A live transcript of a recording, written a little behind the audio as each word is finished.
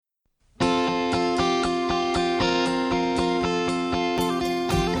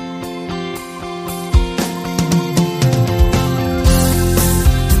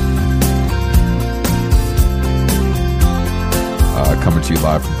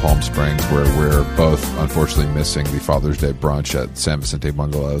live from Palm Springs, where we're both unfortunately missing the Father's Day brunch at San Vicente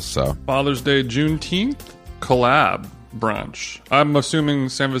Bungalows. So Father's Day Juneteenth collab brunch. I'm assuming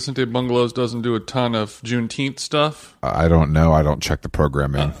San Vicente Bungalows doesn't do a ton of Juneteenth stuff. I don't know. I don't check the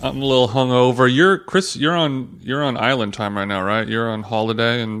programming. I'm a little hungover. You're on island time right now, right? You're on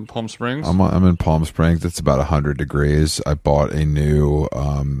holiday in Palm Springs. I'm in Palm Springs. It's about 100 degrees. I bought a new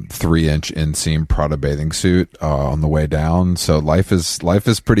 3-inch inseam Prada bathing suit on the way down. So life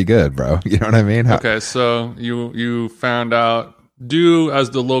is pretty good, bro. You know what I mean? Okay, so you found out. Do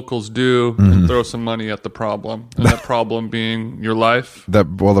as the locals do and throw some money at the problem. And that problem being your life? The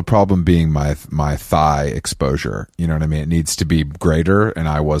problem being my thigh exposure. You know what I mean? It needs to be greater, and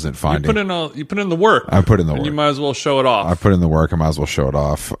I wasn't finding... You put in the work. I put in the work. And you might as well show it off. I put in the work. I might as well show it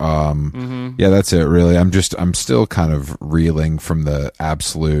off. Yeah, that's it, really. I'm still kind of reeling from the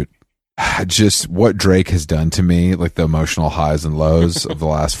absolute... just what Drake has done to me, like the emotional highs and lows of the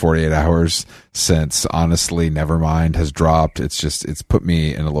last 48 hours since, honestly, Nevermind has dropped. It's put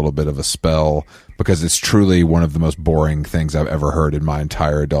me in a little bit of a spell because it's truly one of the most boring things I've ever heard in my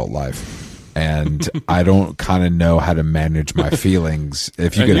entire adult life. And I don't kind of know how to manage my feelings.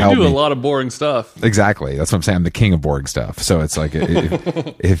 If you could help me. You do a lot of boring stuff. Exactly. That's what I'm saying. I'm the king of boring stuff. So it's like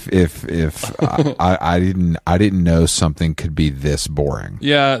if I didn't know something could be this boring.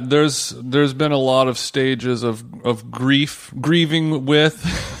 Yeah, there's been a lot of stages of grieving with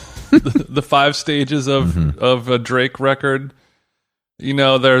the 5 stages of a Drake record. You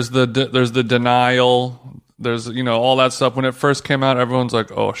know, there's the denial. There's, all that stuff. When it first came out, everyone's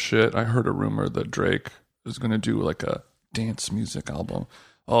like, oh shit, I heard a rumor that Drake is going to do like a dance music album.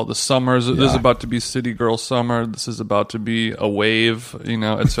 Oh, the summers, this is about to be City Girl Summer. This is about to be a wave,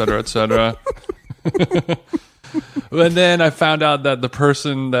 et cetera, et cetera. And then I found out that the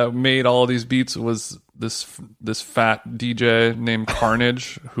person that made all these beats was this fat DJ named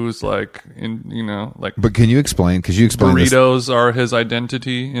Carnage, who's like But can you explain? Because you explained burritos are his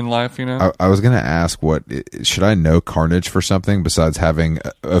identity in life. I was going to ask, should I know Carnage for something besides having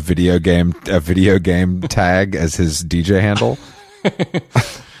a video game tag as his DJ handle?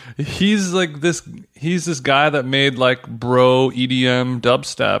 He's this guy that made like bro EDM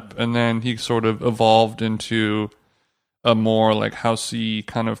dubstep, and then he sort of evolved into a more like housey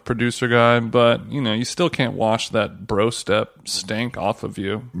kind of producer guy, but you still can't wash that bro step stank off of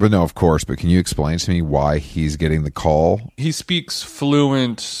you. But no, of course. But can you explain to me why he's getting the call? He speaks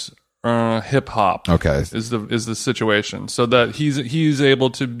fluent hip hop. Okay, is the situation, so that he's able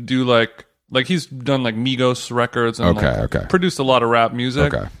to do like he's done like Migos records and produced a lot of rap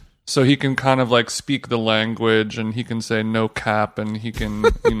music. Okay. So he can kind of like speak the language, and he can say no cap, and he can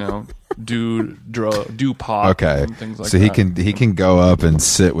do pop, and things like that. So he can go up and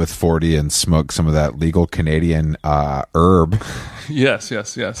sit with 40 and smoke some of that legal Canadian herb. Yes.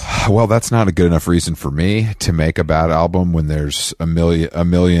 Well, that's not a good enough reason for me to make a bad album when there's a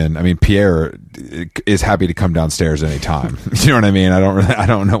million. I mean, Pierre is happy to come downstairs anytime. You know what I mean? I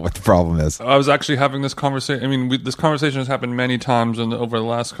don't know what the problem is. I was actually having this conversation. I mean, this conversation has happened many times over the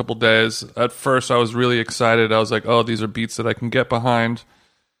last couple days. At first, I was really excited. I was like, oh, these are beats that I can get behind.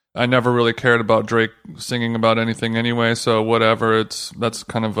 I never really cared about Drake singing about anything anyway, so whatever. That's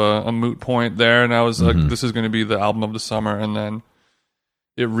kind of a moot point there. And I was like, this is going to be the album of the summer, and then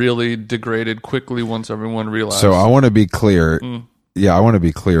it really degraded quickly once everyone realized. So I want to be clear. Yeah, I want to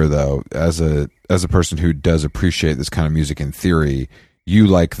be clear though. As a person who does appreciate this kind of music in theory, you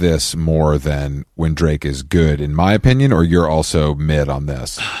like this more than when Drake is good, in my opinion, or you're also mid on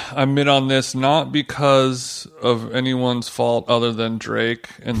this? I'm mid on this, not because of anyone's fault other than Drake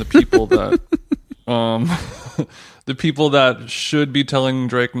and the people that the people that should be telling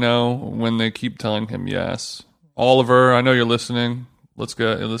Drake no when they keep telling him yes. Oliver, I know you're listening. Let's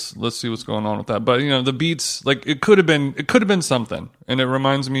see what's going on with that. But the beats, like it could have been something, and it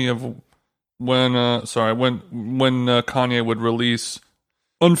reminds me of when Kanye would release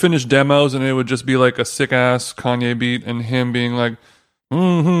unfinished demos, and it would just be like a sick ass Kanye beat, and him being like,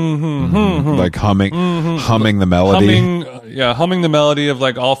 like humming the melody, humming the melody of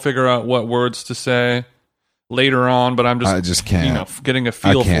like, I'll figure out what words to say later on, but I just can't, getting a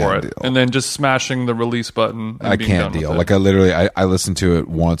feel for it, and then just smashing the release button. And I can't deal. Like I listened to it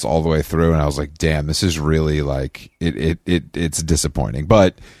once all the way through, and I was like, damn, this is really like it's disappointing,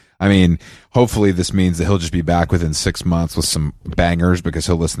 but. I mean, hopefully this means that he'll just be back within 6 months with some bangers, because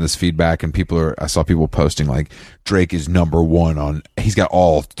he'll listen to this feedback, and I saw people posting like Drake is *1 on, he's got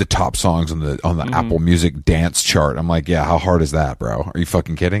all the top songs on the Apple Music dance chart. I'm like, yeah, how hard is that, bro? Are you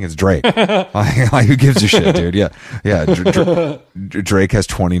fucking kidding? It's Drake. like who gives a shit, dude? Yeah. Drake has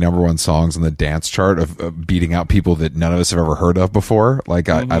 20 #1 songs on the dance chart of beating out people that none of us have ever heard of before. Like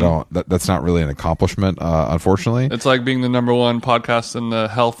I don't, that's not really an accomplishment, unfortunately. It's like being the #1 podcast in the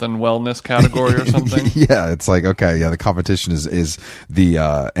health and wellness category or something. Yeah, it's like, okay, yeah, the competition is the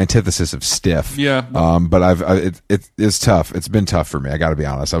antithesis of stiff. Yeah. But it's tough. It's been tough for me. I got to be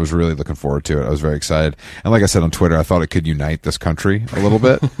honest. I was really looking forward to it. I was very excited, and like I said on Twitter, I thought it could unite this country a little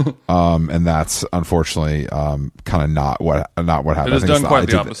bit. And that's unfortunately kind of not what happened. It has done quite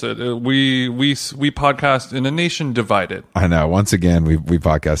the opposite. We podcast in a nation divided. I know. Once again, we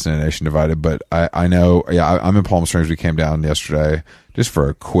podcast in a nation divided. But I know. Yeah, I'm in Palm Springs. We came down yesterday just for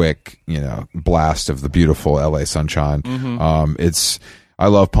a quick, blast of the beautiful LA sunshine. I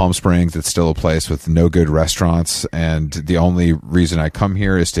love Palm Springs. It's still a place with no good restaurants, and the only reason I come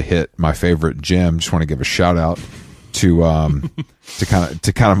here is to hit my favorite gym. Just want to give a shout out to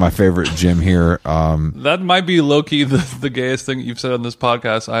kind of my favorite gym here. That might be low-key the gayest thing you've said on this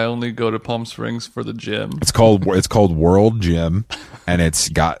podcast. I only go to Palm Springs for the gym. It's called World Gym, and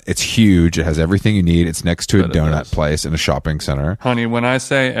it's huge. It has everything you need. It's next to a donut place in a shopping center. Honey, when I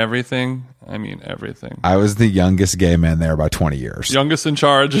say everything, I mean everything. I was the youngest gay man there by 20 years. Youngest in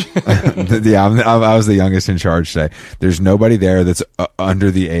charge. Yeah, I was the youngest in charge today. There's nobody there that's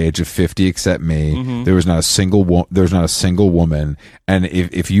under the age of 50 except me. There was not a single woman. And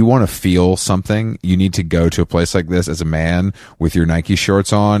if you want to feel something, you need to go to a place like this as a man with your Nike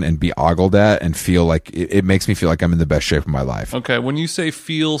shorts on and be ogled at and feel like it makes me feel like I'm in the best shape of my life. Okay, when you say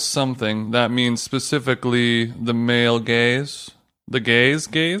feel something, that means specifically the male gaze. The gaze?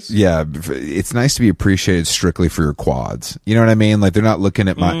 Yeah, it's nice to be appreciated strictly for your quads. You know what I mean? Like, they're not looking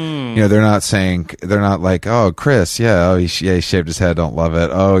at my, they're not like, oh, Chris, he shaved his head, don't love it.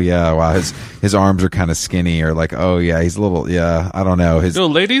 Oh, yeah, wow, his arms are kind of skinny, or like, oh, yeah, he's a little, yeah, I don't know.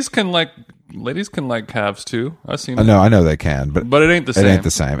 Ladies can like calves too. I've seen it. No, I know they can, but it ain't the same. It ain't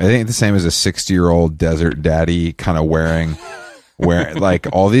the same. It ain't the same as a 60-year-old desert daddy kind of wearing like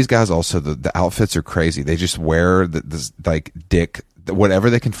all these guys. Also, the outfits are crazy. They just wear this like dick, whatever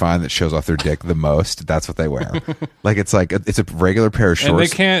they can find that shows off their dick the most. That's what they wear. It's a regular pair of shorts. And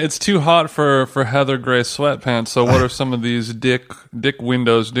they can't. It's too hot for Heather Gray sweatpants. So what are some of these dick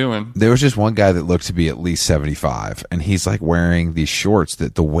windows doing? There was just one guy that looked to be at least 75, and he's like wearing these shorts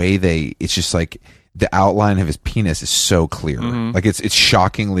that the way it's just like, the outline of his penis is so clear. Like it's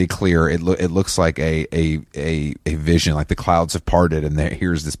shockingly clear. It looks like a vision, like the clouds have parted and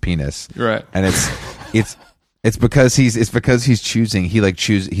here's this penis. Right. And it's because he's choosing,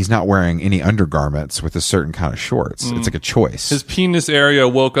 he's not wearing any undergarments with a certain kind of shorts. It's like a choice. His penis area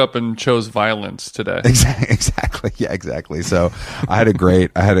woke up and chose violence today. Exactly. Yeah, exactly. So I had a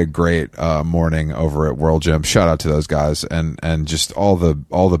great morning over at World Gym. Shout out to those guys and just all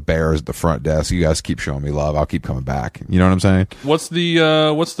the bears at the front desk. You guys keep showing me love. I'll keep coming back. You know what I'm saying? What's the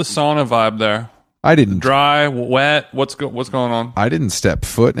sauna vibe there? I didn't. Dry, wet. What's going on? I didn't step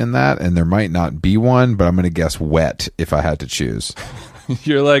foot in that, and there might not be one, but I'm going to guess wet if I had to choose.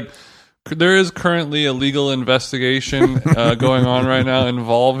 You're like, there is currently a legal investigation going on right now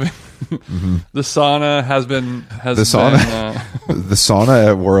involving the sauna. The sauna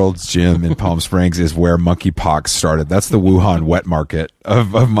at World's Gym in Palm Springs is where monkeypox started. That's the Wuhan wet market of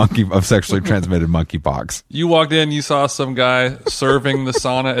sexually transmitted monkeypox. You walked in, you saw some guy serving the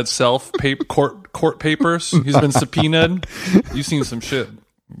sauna itself court papers. He's been subpoenaed. You've seen some shit.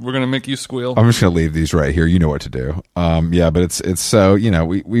 We're gonna make you squeal. I'm just gonna leave these right here. You know what to do. Yeah, but it's so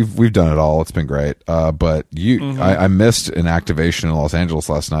we've done it all. It's been great. But I missed an activation in Los Angeles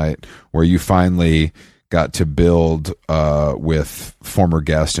last night where you finally got to build with former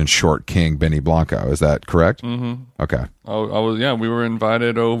guest and short king Benny Blanco. Is that correct? Mm-hmm. Okay. We were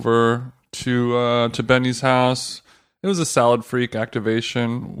invited over to Benny's house. It was a salad freak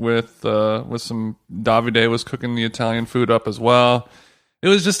activation with some Davide was cooking the Italian food up as well. It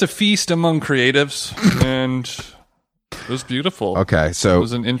was just a feast among creatives, and it was beautiful. Okay, so it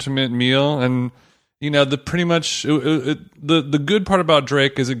was an intimate meal, and the good part about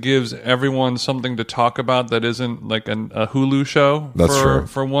Drake is it gives everyone something to talk about that isn't like a Hulu show. That's true.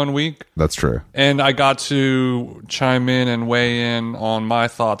 For 1 week. That's true. And I got to chime in and weigh in on my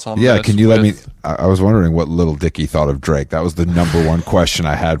thoughts on this. Yeah, can you let me? I was wondering what Little Dicky thought of Drake. That was the number one question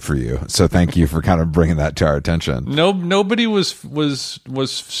I had for you. So thank you for kind of bringing that to our attention. Nobody was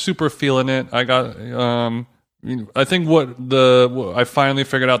super feeling it. I got I think I finally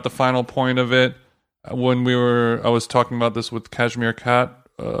figured out the final point of it when I was talking about this with Kashmir Cat,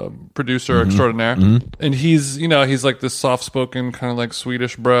 producer extraordinaire, and he's like this soft-spoken kind of like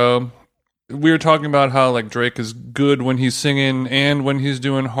Swedish bro. We were talking about how like Drake is good when he's singing and when he's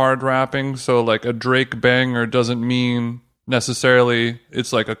doing hard rapping. So like a Drake banger doesn't mean necessarily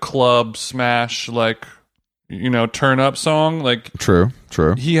it's like a club smash, like, turn up song. Like True.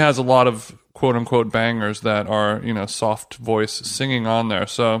 he has a lot of quote unquote bangers that are, soft voice singing on there.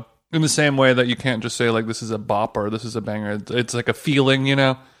 So in the same way that you can't just say like this is a bop or this is a banger, it's like a feeling,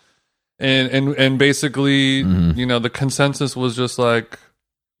 and basically, the consensus was just like,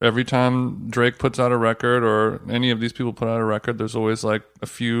 every time Drake puts out a record or any of these people put out a record, there's always like a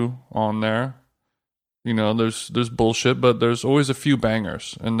few on there. There's bullshit, but there's always a few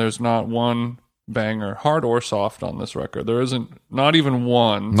bangers, and there's not one banger, hard or soft, on this record. There isn't, not even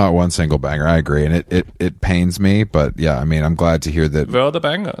one. Not one single banger. I agree, and it pains me, but yeah, I mean, I'm glad to hear that. Where are the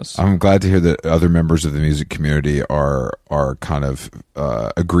bangers? I'm glad to hear that other members of the music community are kind of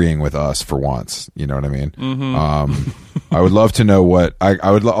agreeing with us for once. You know what I mean? I would love to know what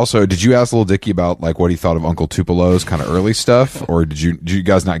I would also. Did you ask Lil Dicky about like what he thought of Uncle Tupelo's kind of early stuff, or did you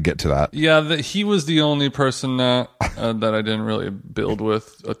guys not get to that? Yeah, he was the only person that I didn't really build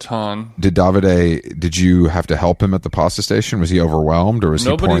with a ton. Did you have to help him at the pasta station? Was he overwhelmed, or was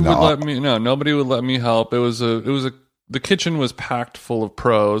he pouring nobody would let me help. It was the kitchen was packed full of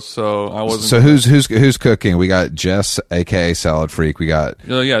pros, so I wasn't. So who's cooking? We got Jess, aka Salad Freak. We got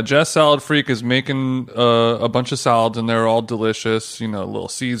Jess Salad Freak is making a bunch of salads, and they're all delicious. Little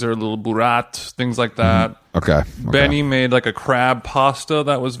Caesar, little burrat, things like that. Okay. Benny made like a crab pasta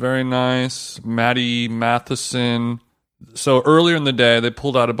that was very nice. Maddie Matheson. So earlier in the day, they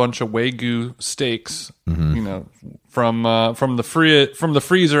pulled out a bunch of Wagyu steaks, from the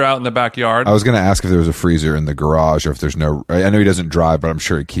freezer out in the backyard. I was going to ask if there was a freezer in the garage, or if there's no. I know he doesn't drive, but I'm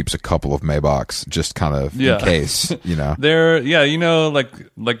sure he keeps a couple of Maybachs just kind of in case. There,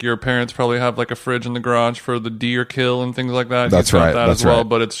 like your parents probably have like a fridge in the garage for the deer kill and things like that. That's right. That's well,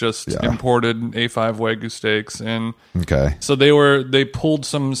 but it's just imported A5 Wagyu steaks, and okay. So they pulled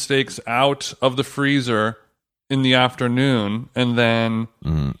some steaks out of the freezer in the afternoon, and then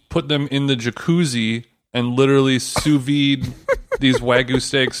put them in the jacuzzi and literally sous vide these Wagyu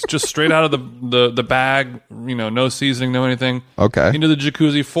steaks just straight out of the bag, no seasoning, no anything. Okay. Into the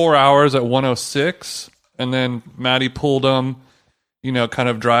jacuzzi 4 hours at 106, and then Maddie pulled them, kind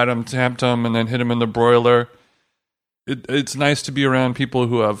of dried them, tamped them, and then hit them in the broiler. It's nice to be around people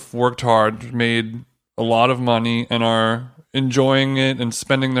who have worked hard, made a lot of money, and are enjoying it and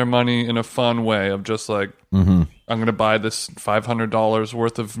spending their money in a fun way of just like, I'm going to buy this $500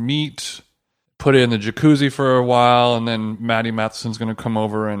 worth of meat, put it in the jacuzzi for a while, and then Maddie Matheson's going to come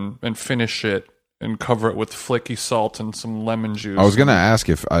over and finish it and cover it with flaky salt and some lemon juice. I was going to ask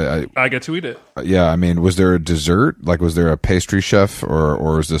if I get to eat it. Yeah, I mean, was there a dessert? Like, was there a pastry chef,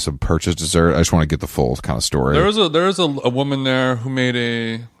 or is this a purchased dessert? I just want to get the full kind of story. There was a woman there who made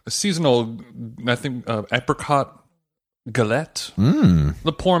a seasonal, I think, apricot galette.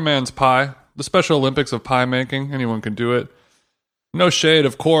 The poor man's pie. The Special Olympics of pie making. Anyone can do it. No shade,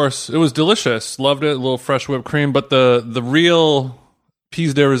 of course. It was delicious. Loved it. A little fresh whipped cream. But the real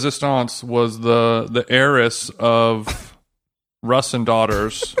piece de resistance was the heiress of Russ and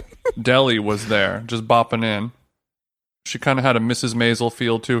Daughters. Deli was there, just bopping in. She kind of had a Mrs. Maisel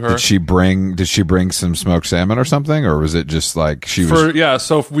feel to her. Did she bring some smoked salmon or something, or was it just like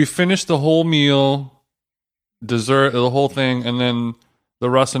So if we finished the whole meal, dessert, the whole thing, and then the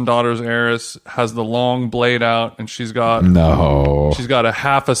Russ and Daughters heiress has the long blade out, and she's got a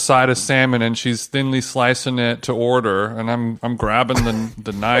half a side of salmon, and she's thinly slicing it to order. And I'm grabbing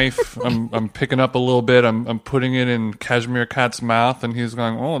the knife, I'm picking up a little bit, I'm putting it in Kashmir Cat's mouth, and he's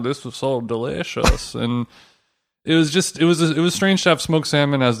going, "Oh, this was so delicious." And it was strange to have smoked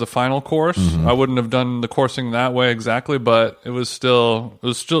salmon as the final course. I wouldn't have done the coursing that way exactly, but it was still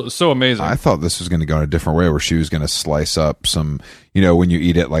so amazing. I thought this was going to go in a different way, where she was going to slice up some, when you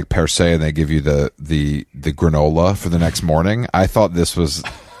eat it like per se, and they give you the granola for the next morning. I thought this was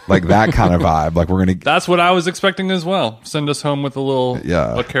like that kind of vibe. Like That's what I was expecting as well. Send us home with a little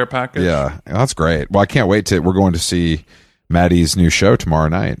a care package. Yeah, that's great. Well, I can't wait we're going to see Maddie's new show tomorrow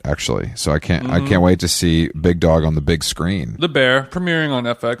night, actually. So I can't wait to see Big Dog on the big screen. The Bear, premiering on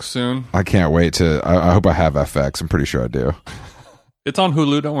FX soon. I can't wait I hope I have FX. I'm pretty sure I do. It's on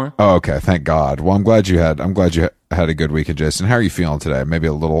Hulu, don't worry. Oh, okay. Thank God. Well, I'm glad you had a good weekend, Jason. How are you feeling today? Maybe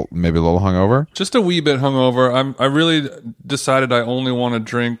a little hungover? Just a wee bit hungover. I really decided I only want to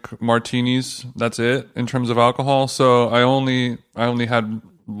drink martinis. That's it in terms of alcohol. So I only had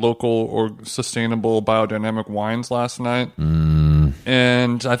local or sustainable biodynamic wines last night.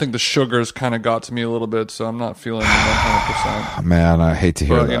 And I think the sugars kind of got to me a little bit, so I'm not feeling 100%. Man, I hate to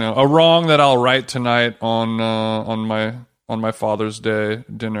hear that. You know, a wrong that I'll right tonight on my Father's Day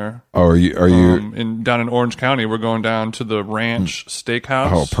dinner. Oh, are you down in Orange County? We're going down to the Ranch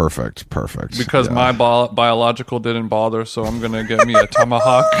Steakhouse. Oh, perfect. Because my biological didn't bother, so I'm gonna get me a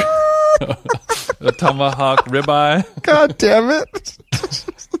tomahawk, a tomahawk ribeye. God damn it!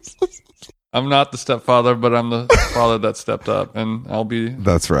 I'm not the stepfather, but I'm the father that stepped up, and I'll be.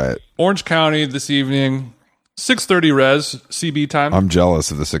 That's right. Orange County this evening, 6:30 res CB time. I'm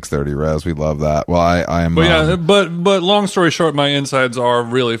jealous of the 6:30 res. We love that. Well, I am. But yeah, but long story short, my insides are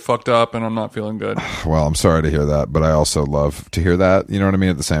really fucked up, and I'm not feeling good. Well, I'm sorry to hear that, but I also love to hear that. You know what I mean?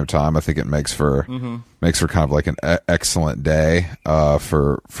 At the same time, I think it makes for kind of like an excellent day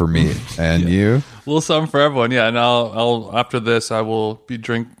for me and you. A little something for everyone, yeah. And I'll after this, I will be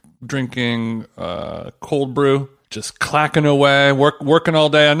drinking cold brew. Just clacking away, working all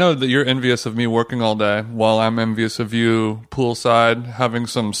day. I know that you're envious of me working all day, while I'm envious of you poolside having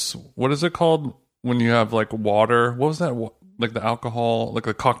some. What is it called when you have like water? What was that? Like the alcohol, like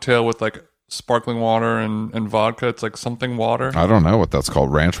a cocktail with like sparkling water and vodka. It's like something water. I don't know what that's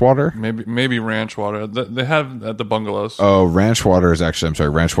called. Ranch water? Maybe ranch water. They have at the bungalows. Oh, ranch water is actually. I'm sorry.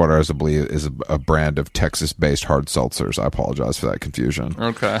 Ranch water, I believe, is a brand of Texas-based hard seltzers. I apologize for that confusion.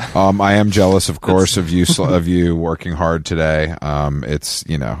 Okay. I am jealous, of course, of you working hard today. It's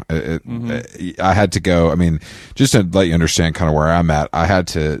I had to go. I mean, just to let you understand kind of where I'm at. I had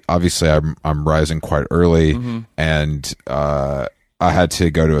to. Obviously, I'm rising quite early, and I had to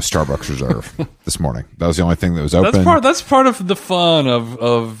go to a Starbucks Reserve this morning. That was the only thing that was open. That's part of the fun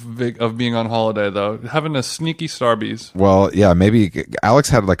of being on holiday, though. Having a sneaky Starbucks. Well, yeah, maybe Alex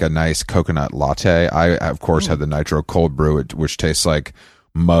had like a nice coconut latte. I, of course, had the nitro cold brew, which tastes like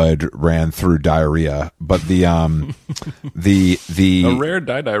mud ran through diarrhea. But the a rare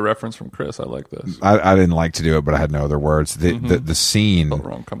die reference from Chris. I like this. I didn't like to do it, but I had no other words. The scene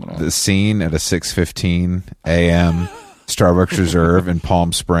at a 6:15 a.m. Starbucks Reserve in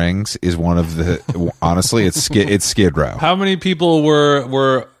Palm Springs is one of the, honestly, it's Skid Row. How many people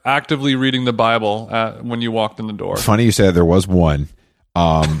were actively reading the Bible when you walked in the door? Funny you said there was one.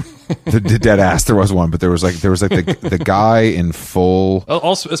 The dead ass, there was one, but there was like the guy in full.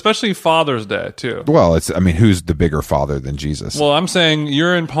 Also, especially Father's Day too. Well, who's the bigger father than Jesus? Well, I'm saying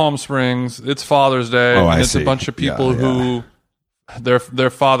you're in Palm Springs. It's Father's Day, and it's a bunch of people who. Their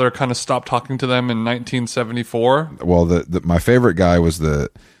father kind of stopped talking to them in 1974. Well, my favorite guy was the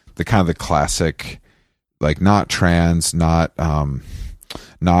kind of the classic, like not trans, not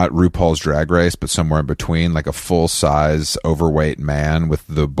RuPaul's Drag Race, but somewhere in between, like a full size overweight man with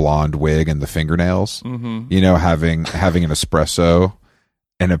the blonde wig and the fingernails. You know, having an espresso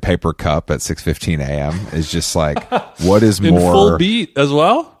in a paper cup at 6:15 a.m. is just like, what is in more full beat as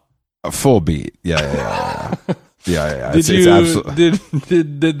well? A full beat, yeah. Yeah. Did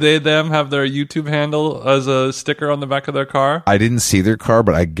they them have their YouTube handle as a sticker on the back of their car? I didn't see their car,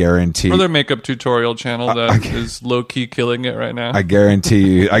 but I guarantee, or their makeup tutorial channel that is low key killing it right now. I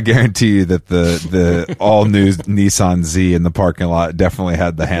guarantee you that the all new Nissan Z in the parking lot definitely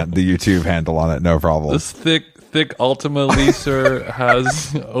had the YouTube handle on it, no problem. This thick Ultima leaser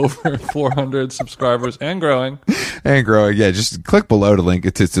has over 400 subscribers and growing. Yeah, just click below to link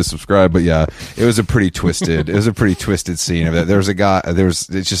it to subscribe. But yeah, it was a pretty twisted scene of that. There's a guy. It's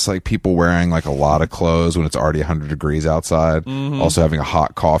just like people wearing like a lot of clothes when it's already 100 degrees outside. Also having a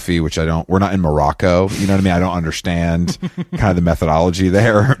hot coffee, which we're not in Morocco. You know what I mean? I don't understand kind of the methodology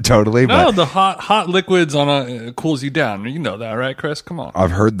there totally. No, but the hot liquids cools you down. You know that, right, Chris? Come on.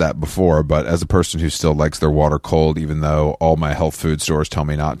 I've heard that before, but as a person who still likes their water cold, even though all my health food stores tell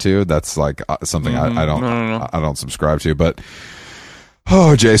me not to, that's like something I don't subscribe to. But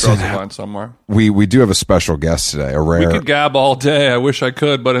Jason, somewhere we do have a special guest today. We could gab all day. I wish I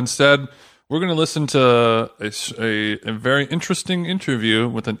could, but instead we're going to listen to a very interesting interview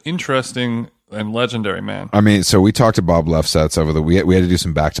with an interesting and legendary man. I mean, so we talked to Bob Lefsetz we had to do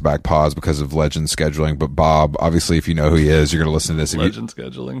some back-to-back pods because of Legend scheduling. But Bob, obviously, if you know who he is, you're going to listen to this.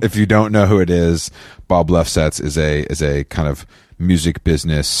 Scheduling. If you don't know who it is, Bob Lefsetz is a kind of music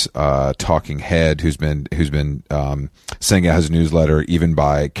business talking head who's been sending out his newsletter even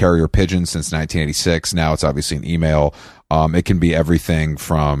by carrier pigeon since 1986. Now it's obviously an email. It can be everything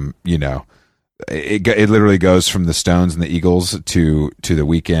from it literally goes from the Stones and the Eagles to The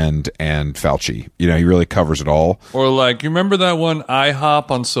Weeknd and Fauci. He really covers it all. Or like, you remember that one IHOP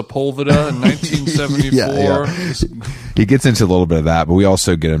on Sepulveda in 1974? He gets into a little bit of that, but we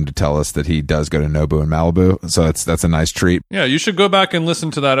also get him to tell us that he does go to Nobu and Malibu, so that's a nice treat. Yeah, you should go back and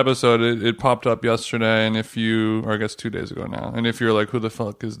listen to that episode. It popped up yesterday, and or I guess 2 days ago now. And if you're like, who the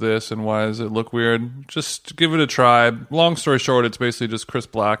fuck is this, and why does it look weird? Just give it a try. Long story short, it's basically just Chris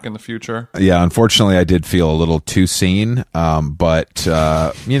Black in the future. Yeah, unfortunately, I did feel a little too seen, but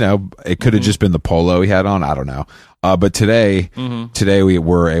it could have just been the polo he had on. I don't know. But today we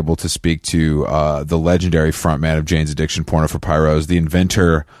were able to speak to the legendary frontman of Jane's Addiction, Porno for Pyros, the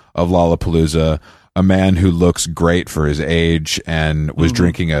inventor of Lollapalooza, a man who looks great for his age and was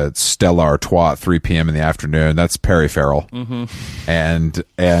drinking a Stella Artois at 3 p.m. in the afternoon. That's Perry Farrell. And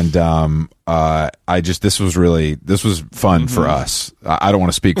this was fun for us. I don't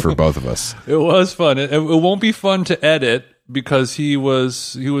want to speak for both of us. It was fun. It won't be fun to edit because he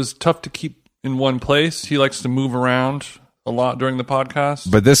was tough to keep in one place. He likes to move around a lot during the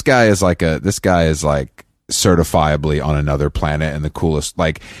podcast. But this guy is like certifiably on another planet and the coolest.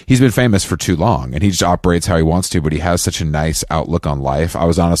 Like, he's been famous for too long and he just operates how he wants to, but he has such a nice outlook on life. I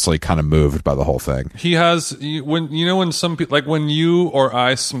was honestly kind of moved by the whole thing. He has, when some people, like when you or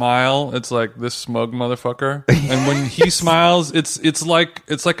I smile, it's like this smug motherfucker. And when he smiles, it's like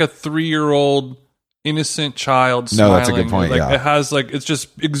a 3-year-old innocent child smiling. No, that's a good point. Like, it has it's just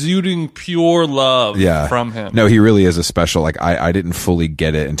exuding pure love from him. No, he really is a special. Like, I didn't fully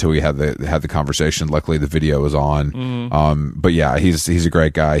get it until we had the conversation. Luckily, the video was on. But yeah, he's a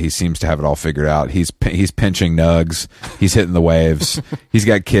great guy. He seems to have it all figured out. He's pinching nugs. He's hitting the waves. He's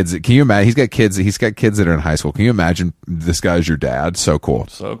got kids. Can you imagine? He's got kids that are in high school. Can you imagine this guy's your dad? So cool.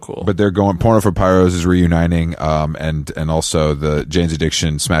 So cool. But they're going. Porno for Pyros is reuniting. And also the Jane's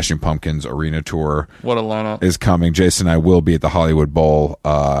Addiction Smashing Pumpkins arena tour. What a lineup is coming. Jason and I will be at the Hollywood Bowl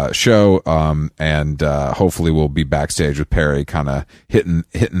show, and hopefully we'll be backstage with Perry, kind of hitting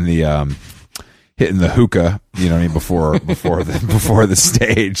the hookah, you know what I mean, before the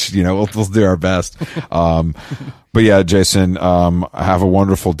stage. You know, we'll do our best. But yeah, Jason, have a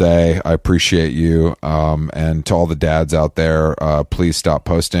wonderful day. I appreciate you. And to all the dads out there, please stop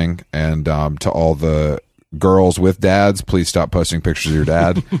posting. And to all the girls with dads, please stop posting pictures of your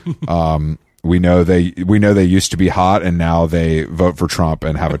dad. We know they used to be hot and now they vote for Trump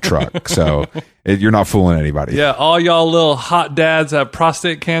and have a truck. So you're not fooling anybody. Yeah, all y'all little hot dads have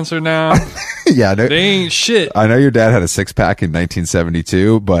prostate cancer now. Yeah, they ain't shit. I know your dad had a 6-pack in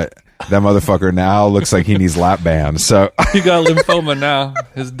 1972, but that motherfucker now looks like he needs lap bands. So he got lymphoma now.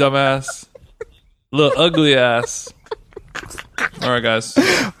 His dumb ass, little ugly ass. All right, guys.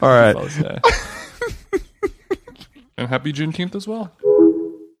 All right. And happy Juneteenth as well.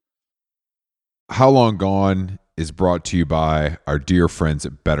 How Long Gone is brought to you by our dear friends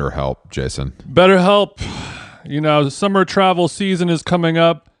at BetterHelp, Jason. BetterHelp, the summer travel season is coming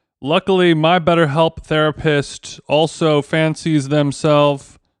up. Luckily, my BetterHelp therapist also fancies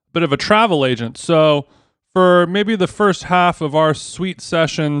themselves a bit of a travel agent. So for maybe the first half of our sweet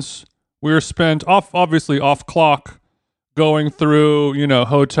sessions, we were spent obviously off clock, going through,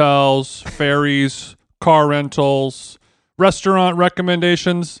 hotels, ferries, car rentals, restaurant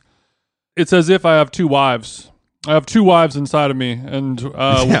recommendations. It's as if I have 2 wives. I have 2 wives inside of me, and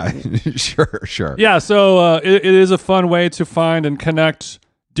yeah, sure. Yeah, so it is a fun way to find and connect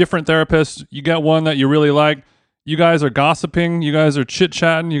different therapists. You get one that you really like. You guys are gossiping. You guys are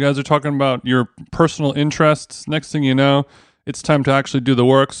chit-chatting. You guys are talking about your personal interests. Next thing you know, it's time to actually do the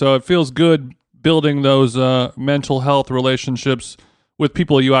work. So it feels good building those mental health relationships with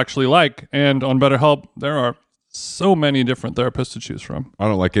people you actually like. And on BetterHelp, there are so many different therapists to choose from. I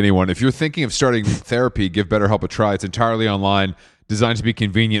don't like anyone. If you're thinking of starting therapy, give BetterHelp a try. It's entirely online, designed to be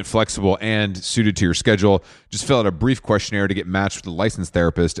convenient, flexible, and suited to your schedule. Just fill out a brief questionnaire to get matched with a licensed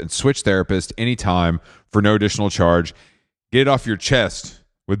therapist and switch therapist anytime for no additional charge. Get it off your chest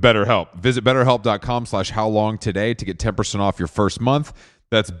with BetterHelp. Visit BetterHelp.com/howlong today to get 10% off your first month.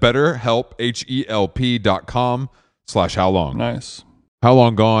 That's BetterHelp, HELP.com/howlong. Nice. How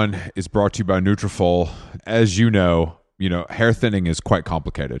Long Gone is brought to you by Nutrafol. As you know, hair thinning is quite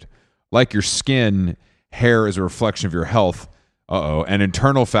complicated. Like your skin, hair is a reflection of your health. And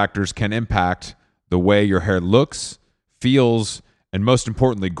internal factors can impact the way your hair looks, feels, and most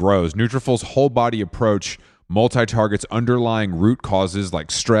importantly, grows. Nutrafol's whole body approach multi-targets underlying root causes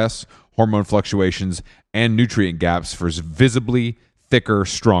like stress, hormone fluctuations, and nutrient gaps for visibly thicker,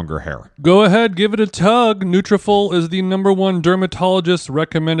 stronger hair. Go ahead, give it a tug. Nutrafol is the #1 dermatologist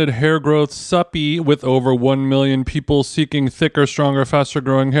recommended hair growth suppy with over 1 million people seeking thicker, stronger, faster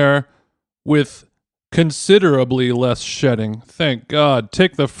growing hair with considerably less shedding. Thank God.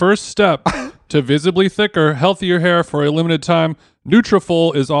 Take the first step to visibly thicker, healthier hair for a limited time,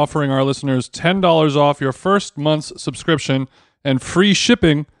 Nutrafol is offering our listeners $10 off your first month's subscription and free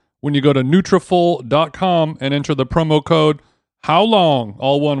shipping when you go to Nutrafol.com and enter the promo code HOWLONG,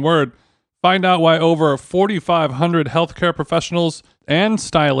 all one word. Find out why over 4,500 healthcare professionals and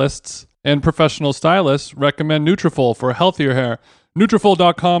stylists and professional stylists recommend Nutrafol for healthier hair.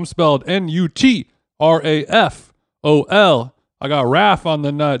 Nutrafol.com, spelled Nutrafol. I got RAF on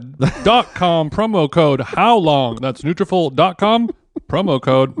the nut. .com promo code HOWLONG. That's Nutrafol.com promo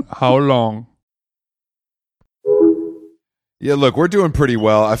code HOWLONG. Yeah, look, we're doing pretty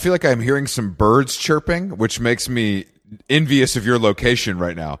well. I feel like I'm hearing some birds chirping, which makes me envious of your location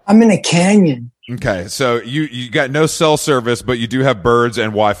right now. I'm in a canyon. Okay, so you got no cell service, but you do have birds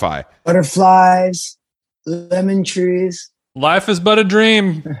and Wi-Fi. Butterflies, lemon trees. Life is but a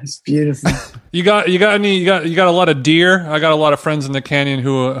dream. It's beautiful. You got a lot of deer. I got a lot of friends in the canyon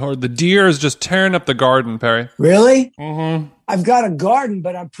who are the deer is just tearing up the garden, Perry. Really? Mm-hmm. I've got a garden,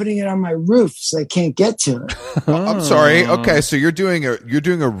 but I'm putting it on my roof, so they can't get to it. I'm sorry. Okay, so you're doing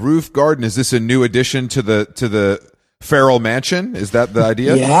a roof garden. Is this a new addition to the Farrell mansion? Is that the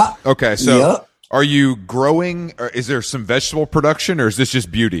idea? Yeah. Okay, so are you growing? Or is there some vegetable production, or is this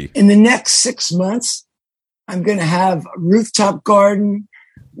just beauty? In the next 6 months, I'm going to have a rooftop garden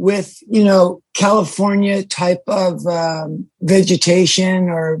with, California type of vegetation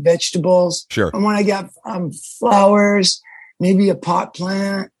or vegetables. Sure. And when I got flowers, maybe a pot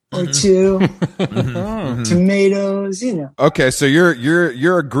plant or two, tomatoes, Okay, so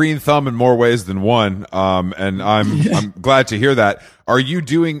you're a green thumb in more ways than one, and I'm glad to hear that. Are you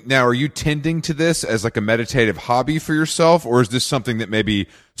tending to this as like a meditative hobby for yourself, or is this something that maybe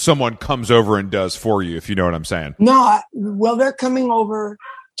someone comes over and does for you, if you know what I'm saying? No, they're coming over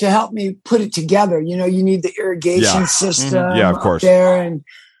to help me put it together. You need the irrigation system of course. up there, and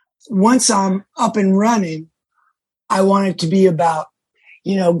once I'm up and running, I want it to be about,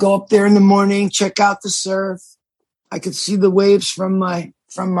 go up there in the morning, check out the surf. I could see the waves from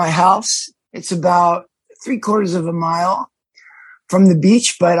my house. It's about 3/4 of a mile from the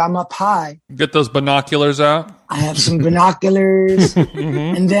beach, but I'm up high. Get those binoculars out. I have some binoculars,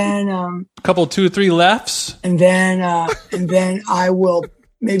 and then a couple, 2 or 3 lefts, and then I will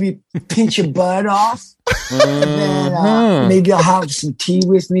maybe pinch a bud off. And then maybe I'll have some tea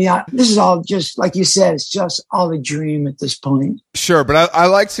with me. This is all just, like you said, it's just all a dream at this point. Sure, but I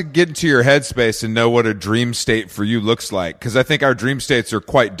like to get into your headspace and know what a dream state for you looks like, because I think our dream states are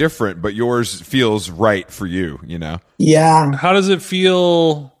quite different, but yours feels right for you, Yeah. How does it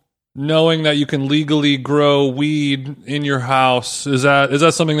feel knowing that you can legally grow weed in your house? Is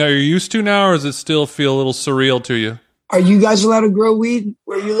that something that you're used to now, or does it still feel a little surreal to you? Are you guys allowed to grow weed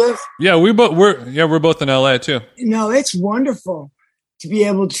where you live? Yeah, we're both in LA too. It's wonderful to be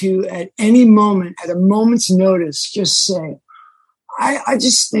able to, at any moment, at a moment's notice, just say, I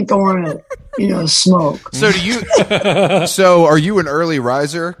just think I want to, smoke. So so are you an early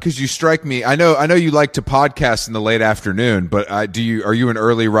riser? Because you strike me. I know you like to podcast in the late afternoon, but are you an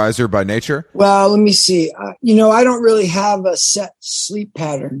early riser by nature? Well, let me see. I don't really have a set sleep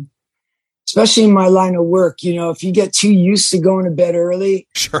pattern. Especially in my line of work, if you get too used to going to bed early,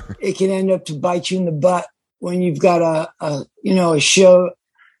 sure, it can end up to bite you in the butt when you've got a show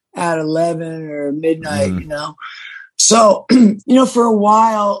at 11 or midnight, So, for a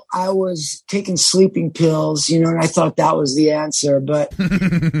while I was taking sleeping pills, and I thought that was the answer, but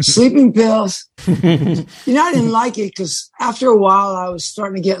sleeping pills, I didn't like it because after a while I was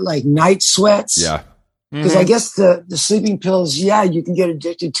starting to get like night sweats. Yeah. Because I guess the sleeping pills, you can get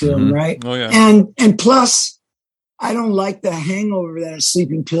addicted to them, right? Oh, yeah. And plus, I don't like the hangover that a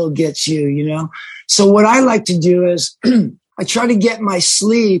sleeping pill gets you, So what I like to do is I try to get my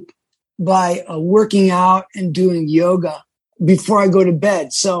sleep by working out and doing yoga before I go to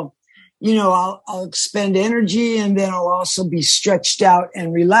bed. So, I'll expend energy, and then I'll also be stretched out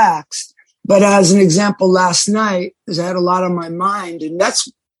and relaxed. But as an example, last night, because I had a lot on my mind, and that's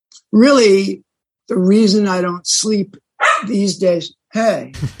really the reason I don't sleep these days.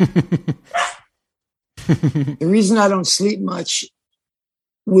 Hey, the reason I don't sleep much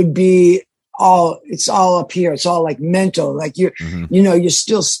would be it's all up here. It's all like mental. Like you're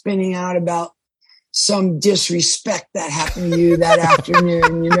still spinning out about some disrespect that happened to you that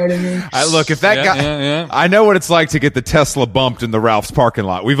afternoon. You know what I mean? Look, if that guy, yeah. I know what it's like to get the Tesla bumped in the Ralph's parking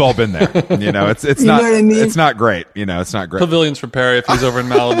lot. We've all been there. It's not, what I mean? It's not great. It's not great. Pavilions for Perry if he's over in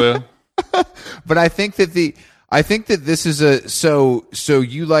Malibu. But I think that this is so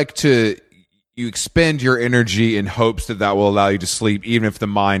you like to, you expend your energy in hopes that will allow you to sleep, even if the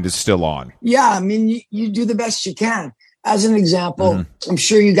mind is still on. Yeah. I mean, you do the best you can. as an example, I'm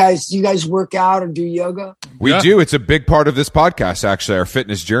sure you guys work out or do yoga. We do. It's a big part of this podcast, actually, our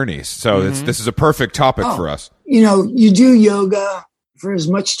fitness journeys. So this is a perfect topic for us. You know, you do yoga for as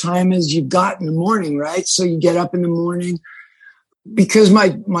much time as you've got in the morning, right? So you get up in the morning. Because my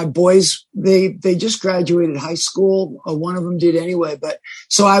boys, they just graduated high school. One of them did anyway. But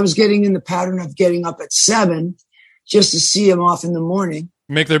so I was getting in the pattern of getting up at 7 just to see him off in the morning.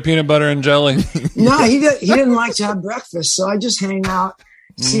 Make their peanut butter and jelly. No, he didn't like to have breakfast. So I just hang out,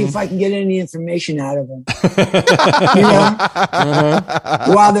 see if I can get any information out of him. You know?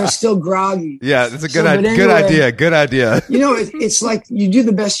 While they're still groggy. Yeah, that's a good idea. Good idea. You know, it's like you do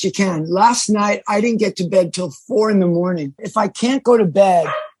the best you can. Last night, I didn't get to bed till 4 a.m. If I can't go to bed,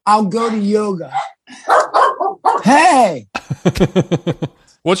 I'll go to yoga. Hey!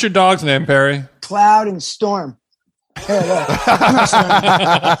 What's your dog's name, Perry? Cloud and Storm. Hey, look.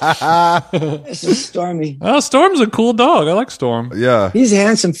 This is Stormy. Oh, Storm's a cool dog. I like Storm. Yeah. He's a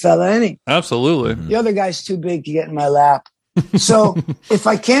handsome fella, isn't he? Absolutely. The other guy's too big to get in my lap. So if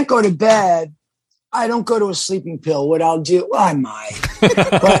I can't go to bed, I don't go to a sleeping pill. What I'll do, well, I might,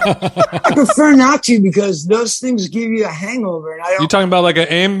 but I prefer not to because those things give you a hangover. And I don't. You talking about like an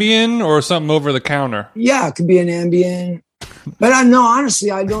Ambien or something over the counter? Yeah, it could be an Ambien. But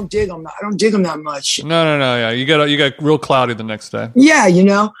honestly, I don't dig them. I don't dig them that much. No. Yeah, you got real cloudy the next day. Yeah, you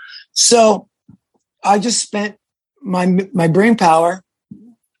know. So I just spent my brain power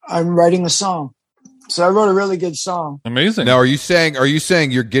on writing a song. So I wrote a really good song. Amazing. Now, are you saying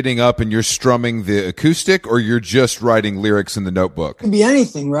you're getting up and you're strumming the acoustic, or you're just writing lyrics in the notebook? It could be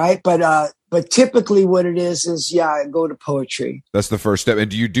anything, right? But typically what it is I go to poetry. That's the first step. And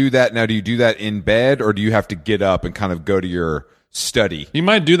do you do that now? Do you do that in bed, or do you have to get up and kind of go to your study? You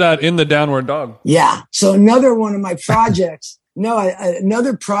might do that in the downward dog. Yeah. So another one of my projects,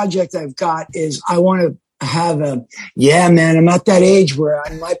 another project I've got is I want to have I'm at that age where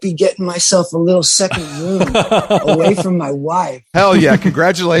I might be getting myself a little second room away from my wife. Hell yeah.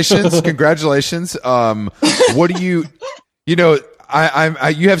 Congratulations. Congratulations. What do you know,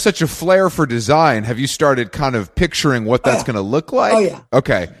 you have such a flair for design. Have you started kind of picturing what that's going to look like? Oh yeah.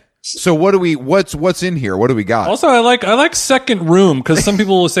 Okay. So what's in here? What do we got? Also, I like second room, because some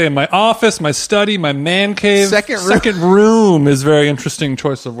people will say my office, my study, my man cave. Second room is very interesting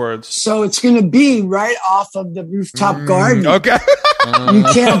choice of words. So it's going to be right off of the rooftop garden. Okay. You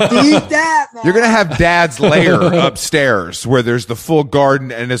can't beat that, man. You're going to have Dad's lair upstairs where there's the full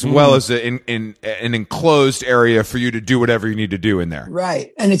garden, and as well as an enclosed area for you to do whatever you need to do in there.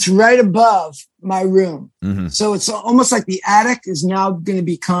 Right. And it's right above my room. So it's almost like the attic is now going to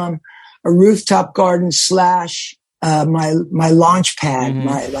become a rooftop garden / my launch pad,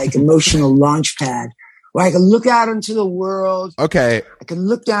 my like emotional launch pad, where I can look out into the world. Okay. I can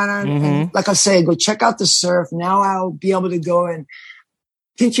look down on, and like I say, go check out the surf. Now I'll be able to go and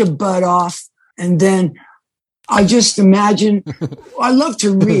pinch your butt off. And then I just imagine, I love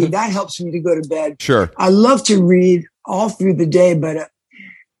to read. That helps me to go to bed. Sure. I love to read all through the day, but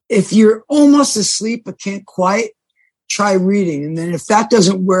if you're almost asleep but can't quite, try reading. And then if that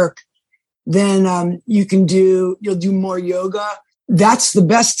doesn't work, then you'll do more yoga. That's the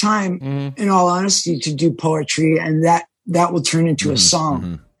best time, in all honesty, to do poetry, and that will turn into a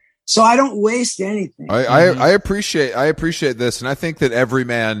song. So I don't waste anything. I appreciate this, and I think that every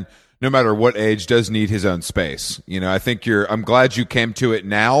man, no matter what age, does need his own space. You know, I'm glad you came to it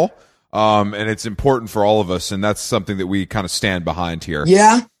now, and it's important for all of us, and that's something that we kind of stand behind here.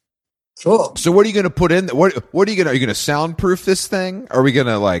 Yeah. Cool. So what are you going to put in? Are you going to soundproof this thing? Are we going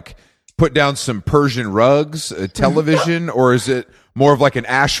to like put down some Persian rugs, a television, or is it more of like an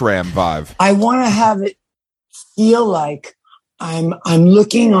ashram vibe? I want to have it feel like I'm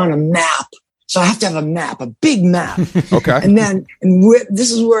looking on a map. So I have to have a map, a big map. Okay. And then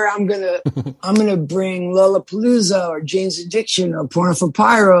this is where I'm gonna bring Lollapalooza or Jane's Addiction or Porno for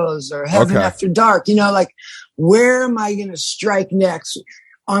Pyros or Heaven After Dark. You know, like where am I gonna strike next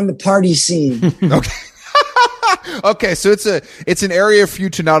on the party scene? Okay. Okay, so it's an area for you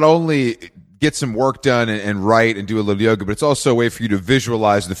to not only get some work done and write and do a little yoga, but it's also a way for you to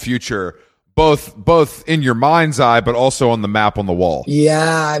visualize the future, both in your mind's eye, but also on the map on the wall. Yeah,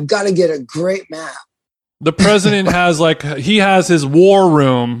 I've got to get a great map. The president he has his war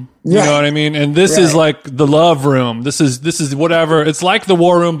room. You know what I mean? And this is like the love room. This is whatever. It's like the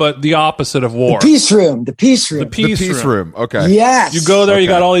war room, but the opposite of war. The peace room. The peace room. The peace room. Okay. Yes. You go there, you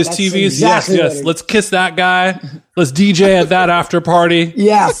got all these That's TVs. exactly Yes. Let's kiss that guy. Let's DJ at that after party.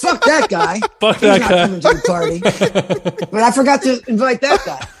 Yeah, fuck that guy. Fuck He's that not guy. coming to the party. But I forgot to invite that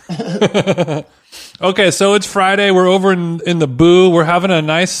guy. Okay, so it's Friday. We're over in the Boo. We're having a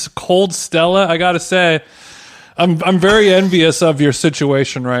nice cold Stella, I gotta say. I'm very envious of your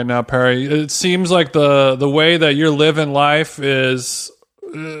situation right now, Perry. It seems like the way that you're living life is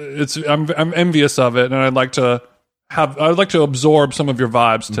I'm envious of it, and I'd like to absorb some of your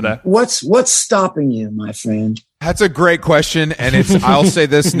vibes today. What's stopping you, my friend? That's a great question, and I'll say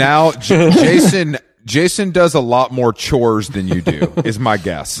this now, Jason does a lot more chores than you do, is my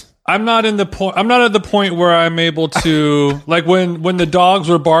guess. I'm not at the point where I'm able to, like, when the dogs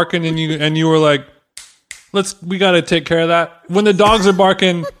were barking and you were like, we got to take care of that. When the dogs are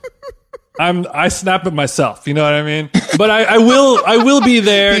barking, I snap at myself. You know what I mean? But I will be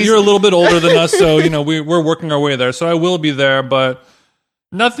there. You're a little bit older than us, so we're working our way there. So I will be there, but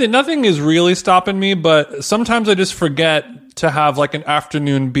nothing is really stopping me. But sometimes I just forget to have like an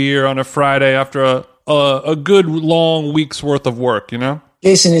afternoon beer on a Friday after a good long week's worth of work.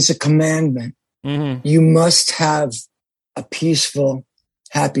 Jason, it's a commandment. Mm-hmm. You must have a peaceful,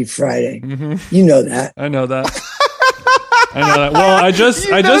 happy Friday. Mm-hmm. You know that. I know that. Well, I just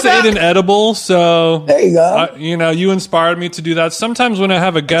ate an edible, so there you go. You inspired me to do that. Sometimes when I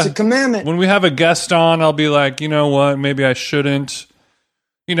have a guest, it's a commandment. When we have a guest on, I'll be like, you know what? Maybe I shouldn't.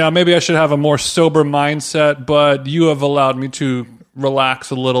 Maybe I should have a more sober mindset. But you have allowed me to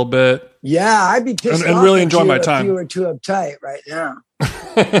relax a little bit. Yeah, I'd be pissed and off really enjoy my time. If you were too uptight right now.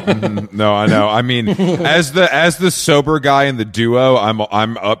 No, I know. I mean, as the sober guy in the duo, I'm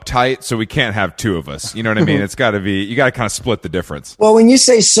uptight, so we can't have two of us. You know what I mean? It's got to be. You got to kind of split the difference. Well, when you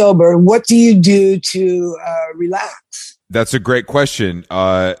say sober, what do you do to relax? That's a great question,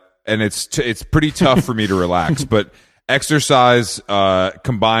 and it's pretty tough for me to relax. But exercise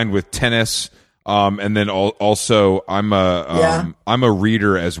combined with tennis, and then also I'm a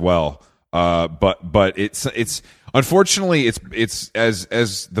reader as well. But it's unfortunately it's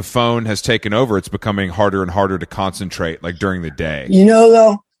as the phone has taken over, it's becoming harder and harder to concentrate, like during the day.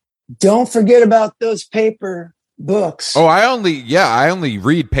 Though, don't forget about those paper books. Oh, I only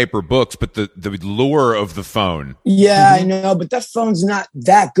read paper books, but the lure of the phone. Yeah, I know, but that phone's not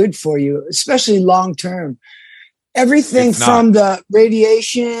that good for you, especially long term. Everything from the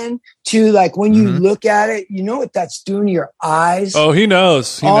radiation to like when you look at it, you know what that's doing to your eyes. Oh, he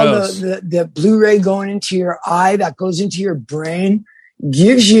knows. The Blu-ray going into your eye that goes into your brain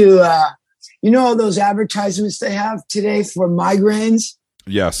gives you, all those advertisements they have today for migraines.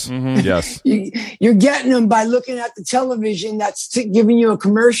 Yes. Yes. You're getting them by looking at the television that's giving you a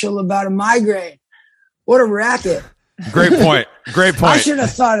commercial about a migraine. What a racket. Great point. I should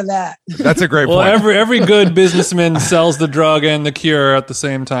have thought of that. That's a great point. Well, every good businessman sells the drug and the cure at the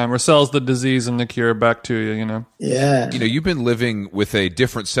same time, or sells the disease and the cure back to you, Yeah. You've been living with a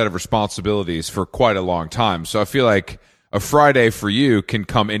different set of responsibilities for quite a long time. So I feel like a Friday for you can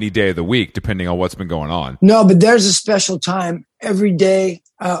come any day of the week, depending on what's been going on. No, but there's a special time every day,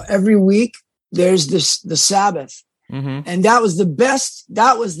 every week. There's the Sabbath. Mm-hmm. And that was the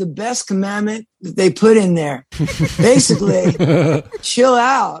best commandment that they put in there. Basically, chill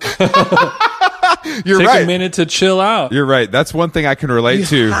out. You're Take right. a minute to chill out. You're right. That's one thing I can relate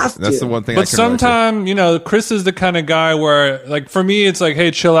to. That's the one thing I can relate to. But sometimes, Chris is the kind of guy where, like, for me, it's like,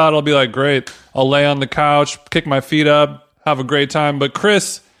 hey, chill out. I'll be like, great. I'll lay on the couch, kick my feet up, have a great time. But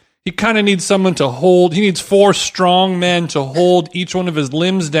Chris, he kind of needs someone to hold. He needs 4 strong men to hold each one of his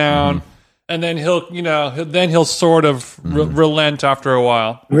limbs down. And then he'll sort of relent after a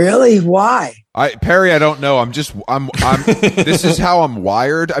while. Really? Why? Perry, I don't know. I'm this is how I'm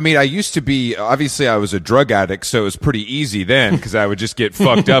wired. I mean, I used to be, obviously I was a drug addict, so it was pretty easy then because I would just get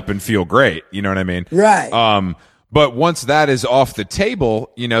fucked up and feel great. You know what I mean? Right. But once that is off the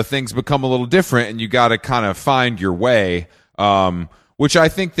table, things become a little different and you got to kind of find your way. Which I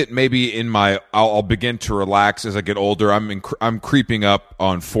think that maybe I'll begin to relax as I get older. I'm creeping up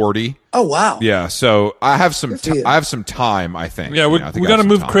on 40. Oh wow! Yeah, so I have some time. I think. Yeah, we got to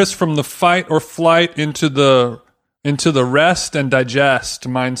move Chris from the fight or flight into the rest and digest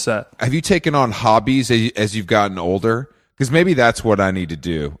mindset. Have you taken on hobbies as you've gotten older? Because maybe that's what I need to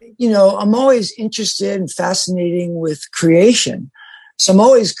do. I'm always interested and fascinating with creation. So I'm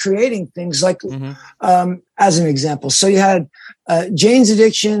always creating things like, as an example. So you had Jane's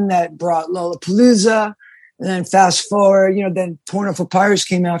Addiction that brought Lollapalooza, and then fast forward, then Torn for Pirates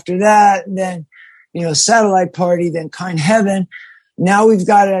came after that, and then, Satellite Party, then Kind Heaven. Now we've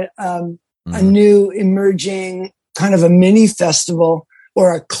got a new emerging kind of a mini festival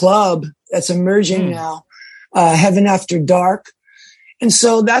or a club that's emerging now, Heaven After Dark. And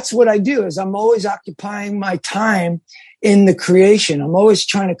so that's what I do is I'm always occupying my time in the creation. I'm always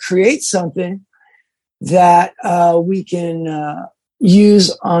trying to create something that we can use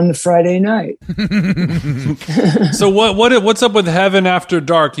on the Friday night. So what's up with Heaven After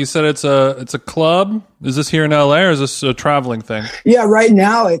Dark? You said it's a club. Is this here in LA or is this a traveling thing? Yeah, right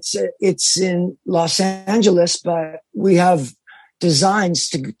now it's in Los Angeles, but we have designs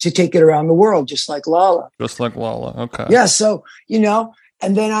to take it around the world, just like Lala. Just like Lala. Okay. Yeah. So,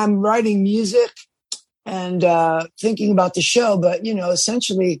 and then I'm writing music and thinking about the show, but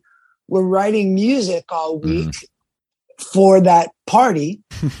essentially we're writing music all week for that party.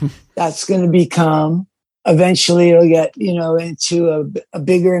 That's going to become, eventually it'll get, into a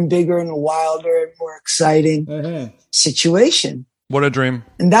bigger and bigger and a wilder and more exciting situation. What a dream.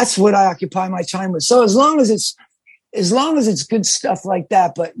 And that's what I occupy my time with. So as long as it's good stuff like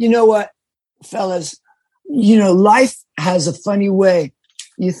that, but you know what, fellas, life has a funny way.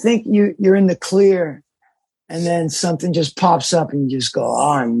 You think you're in the clear and then something just pops up and you just go,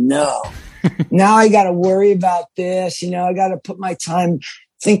 oh no. Now I got to worry about this. I got to put my time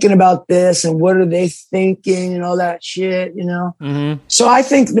thinking about this and what are they thinking and all that shit, So I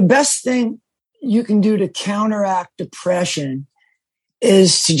think the best thing you can do to counteract depression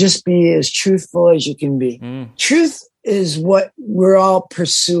is to just be as truthful as you can be. Truth is what we're all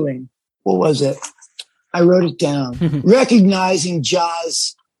pursuing. What was it? I wrote it down. Recognizing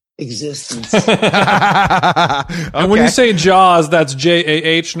Ja's existence. And when you say Jaws, that's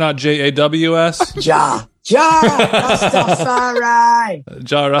J-A-H, not J-A-W-S? Ja Rastafari.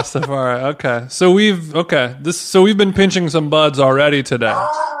 Ja Rastafari. Okay. So we've been pinching some buds already today.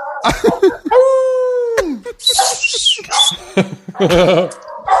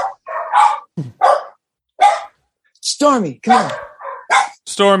 Stormy, come on.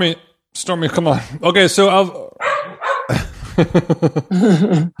 Stormy, come on. Okay, so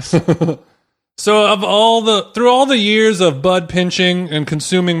through all the years of bud pinching and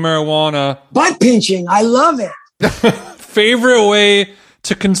consuming marijuana, bud pinching, I love it. Favorite way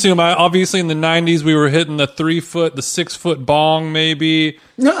to consume? Obviously, in the 90s, we were hitting the 3-foot, the 6-foot bong, maybe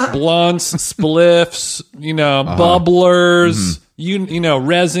blunts, spliffs, bubblers,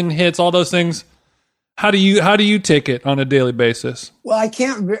 resin hits, all those things. How do you take it on a daily basis? Well, I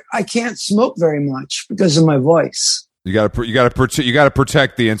can't smoke very much because of my voice. You got to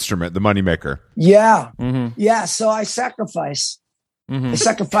protect the instrument, the moneymaker. Yeah. Yeah. So I sacrifice. I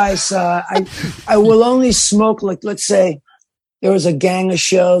sacrifice. I will only smoke, like, let's say there was a gang of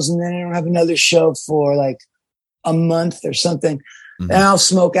shows and then I don't have another show for like a month or something. And I'll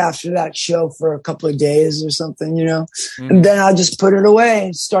smoke after that show for a couple of days or something, and then I'll just put it away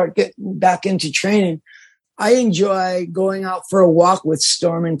and start getting back into training. I enjoy going out for a walk with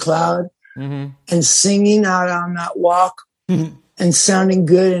Storm and Cloud and singing out on that walk and sounding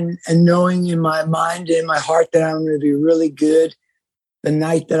good and knowing in my mind and in my heart that I'm going to be really good the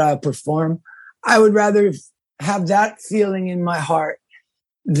night that I perform. I would rather have that feeling in my heart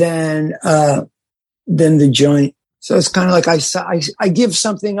than the joint. So it's kind of like I give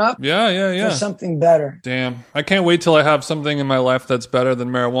something up for something better. Damn. I can't wait till I have something in my life that's better than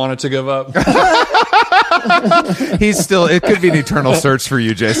marijuana to give up. It could be an eternal search for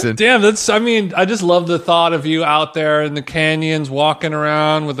you, Jason. Damn, I just love the thought of you out there in the canyons walking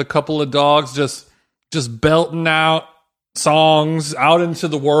around with a couple of dogs just belting out songs out into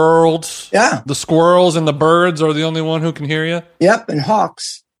the world. Yeah. The squirrels and the birds are the only one who can hear you. Yep, and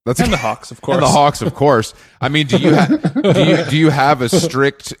hawks. And the hawks, of course. And the hawks, of course. I mean, do you have a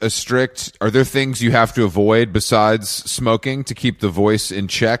strict? Are there things you have to avoid besides smoking to keep the voice in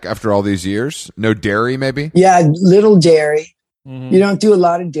check after all these years? No dairy, maybe. Yeah, little dairy. You don't do a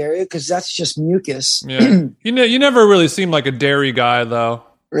lot of dairy because that's just mucus. Yeah, you never really seem like a dairy guy, though.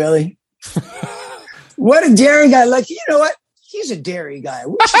 Really? What a dairy guy! Like, you know what? He's a dairy guy.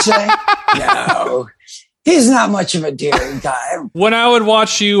 What you say? No. He's not much of a dairy guy. When I would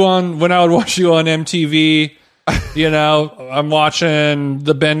watch you on MTV, I'm watching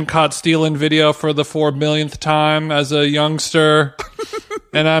the Ben caught stealing video for the 4 millionth time as a youngster,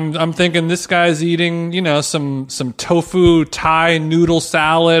 and I'm thinking this guy's eating, some tofu Thai noodle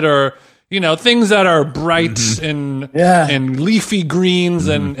salad or things that are bright and leafy greens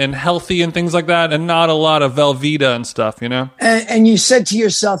and healthy and things like that, and not a lot of Velveeta and stuff, And you said to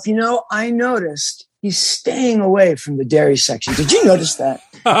yourself, I noticed. He's staying away from the dairy section. Did you notice that?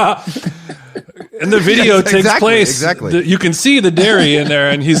 And the video takes place. Exactly. You can see the dairy in there,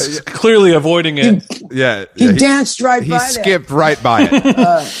 and he's clearly avoiding it. He danced right by it. He skipped right by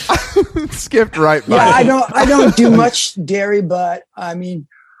it. Skipped right by it. I don't do much dairy, but I mean,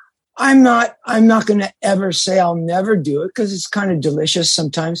 I'm not going to ever say I'll never do it because it's kind of delicious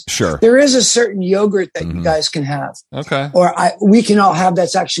sometimes. Sure. There is a certain yogurt that you guys can have. Okay. Or we can all have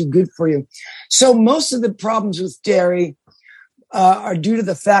that's actually good for you. So most of the problems with dairy are due to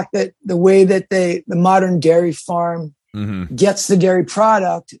the fact that the way that the modern dairy farm gets the dairy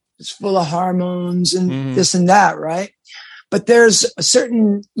product is full of hormones and this and that, right? But there's a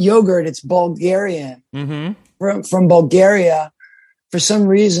certain yogurt, it's Bulgarian, from Bulgaria. For some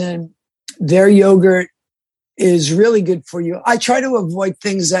reason, their yogurt is really good for you. I try to avoid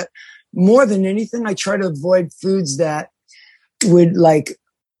things that, more than anything, I try to avoid foods that would like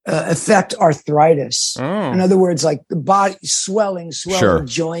affect arthritis. In other words, like the body swelling Sure.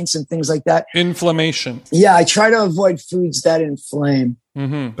 joints and things like that. Inflammation. Yeah, I try to avoid foods that inflame.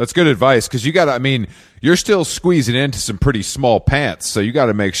 That's good advice, because you got to, I mean, you're still squeezing into some pretty small pants, so you got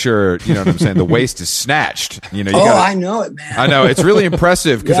to make sure, you know what I'm saying, the waist is snatched. You know, I know it, man. I know, it's really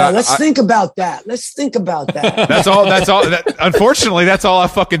impressive. Yeah, let's think about that. That's all. Unfortunately, that's all I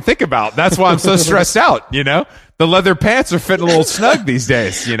fucking think about. That's why I'm so stressed out, you know? The leather pants are fitting a little snug these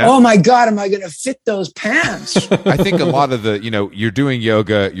days, you know? Oh my God, am I going to fit those pants? I think a lot of the, you know, you're doing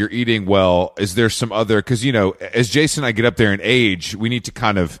yoga, you're eating well. Is there some other, because, you know, as Jason and I get up there in age, we need to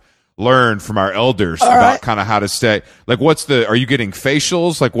kind of learn from our elders about kind of how to stay. Like, are you getting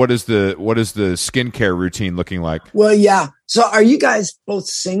facials? Like, what is the skincare routine looking like? Well, yeah. So are you guys both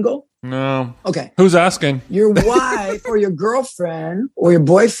single? No. Okay. Who's asking? Your wife or your girlfriend or your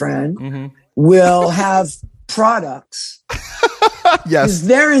boyfriend will have products. Yes. Because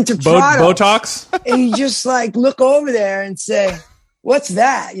they're into products. Botox? And you just like look over there and say, what's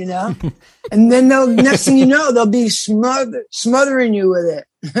that? You know? And then next thing you know, they'll be smothering you with it.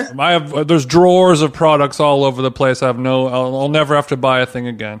 There's drawers of products all over the place. I'll never have to buy a thing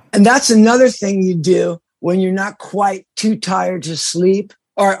again. And that's another thing you do when you're not quite too tired to sleep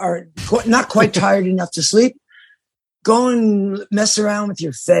or not quite tired enough to sleep. Go and mess around with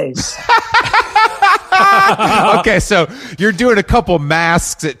your face. Okay, so you're doing a couple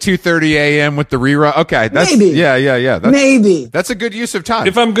masks at 2:30 a.m. with the rerun. Okay, maybe. Yeah. Maybe that's a good use of time.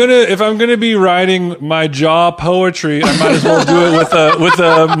 If I'm gonna be writing my jaw poetry, I might as well do it with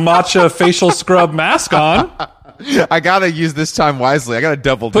a matcha facial scrub mask on. I gotta use this time wisely. I gotta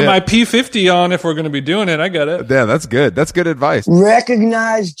double Put dip. my P50 on if we're gonna be doing it. I get it. Yeah, that's good. That's good advice.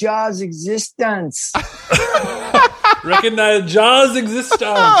 Recognize Jaw's existence. Recognize Jaw's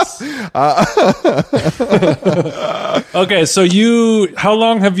existence. Okay, so how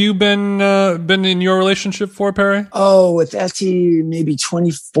long have you been in your relationship for, Perry? Oh, with Etty, maybe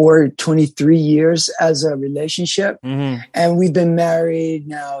 24, 23 years as a relationship. And we've been married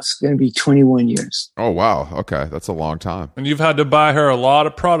now. It's going to be 21 years. Oh, wow. Okay. That's a long time. And you've had to buy her a lot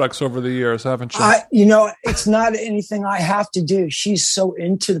of products over the years, haven't you? It's not anything I have to do. She's so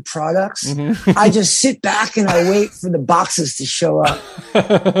into the products. I just sit back and I wait for the boxes to show up.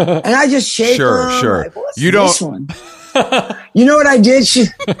 And I just shake them. Sure. Like, what's this one? You know what I did?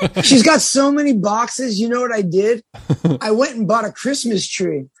 She's got so many boxes. You know what I did? I went and bought a Christmas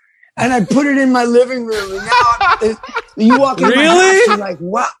tree. And I put it in my living room. And now you walk in my house, you're like,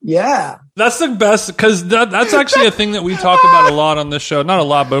 wow, yeah. That's the best, because that's actually a thing that we talk about a lot on this show. Not a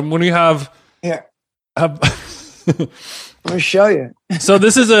lot, but when we have... Here. Let me show you. So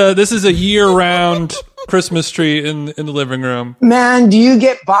this is a year-round Christmas tree in the living room. Man, do you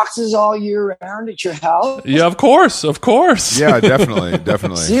get boxes all year round at your house? Yeah, of course. Yeah,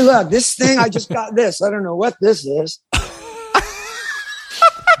 definitely. See, look, this thing, I just got this. I don't know what this is.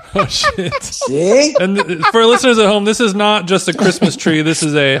 Oh, shit. See? And for listeners at home, this is not just a Christmas tree. This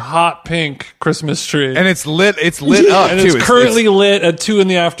is a hot pink Christmas tree. And it's lit up, and too. It's currently lit at 2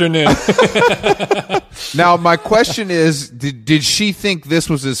 p.m. Now, my question is, did she think this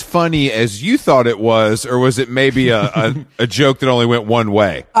was as funny as you thought it was, or was it maybe a joke that only went one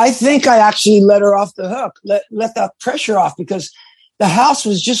way? I think I actually let her off the hook, let the pressure off, because the house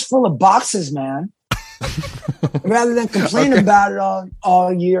was just full of boxes, man. Rather than complain about it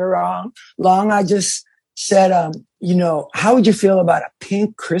all year long, I just said, how would you feel about a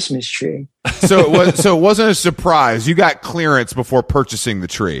pink Christmas tree? So it wasn't a surprise. You got clearance before purchasing the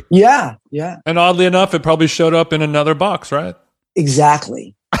tree. Yeah. And oddly enough, it probably showed up in another box, right?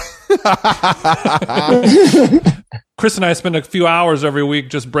 Exactly. Chris and I spend a few hours every week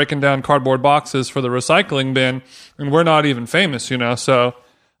just breaking down cardboard boxes for the recycling bin, and we're not even famous, so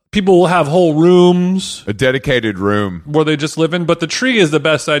people will have whole rooms, a dedicated room where they just live in. But the tree is the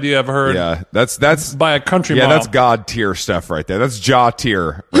best idea I've heard. Yeah, that's by a country mile. That's God tier stuff right there. That's Jaw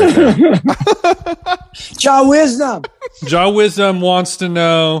tier right there. Jaw Wisdom. Jaw Wisdom wants to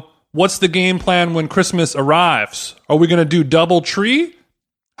know, what's the game plan when Christmas arrives? Are we going to do double tree?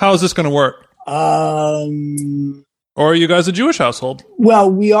 How is this going to work? Or are you guys a Jewish household? Well,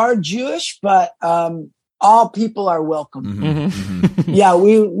 we are Jewish, but all people are welcome. Yeah,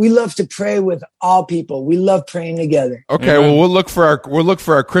 we love to pray with all people. We love praying together. Okay, well we'll look for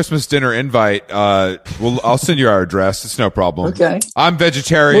our Christmas dinner invite. I'll send you our address. It's no problem. Okay. I'm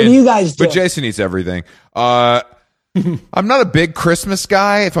vegetarian. What do you guys do? But Jason eats everything. I'm not a big Christmas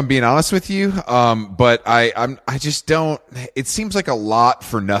guy, if I'm being honest with you. But I just don't. It seems like a lot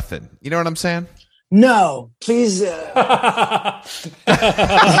for nothing. You know what I'm saying? No, please I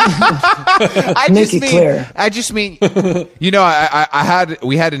make it clear. I just mean,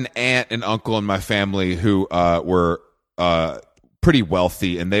 we had an aunt and uncle in my family who were pretty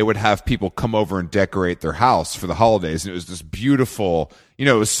wealthy, and they would have people come over and decorate their house for the holidays, and it was this beautiful, it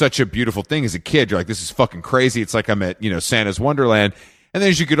was such a beautiful thing as a kid. You're like, this is fucking crazy. It's like I'm at, Santa's Wonderland. And then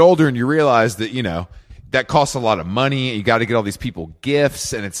as you get older and you realize that, that costs a lot of money. You got to get all these people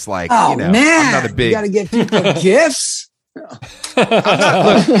gifts, and it's like, man, I'm not a big. You got to get people gifts.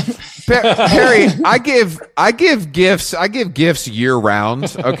 Perry, I give gifts year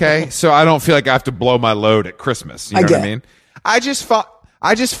round. Okay, so I don't feel like I have to blow my load at Christmas. You know what I mean? I just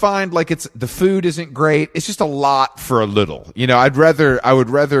find like the food isn't great. It's just a lot for a little. I would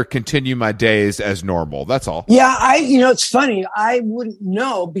rather continue my days as normal. That's all. Yeah, it's funny. I wouldn't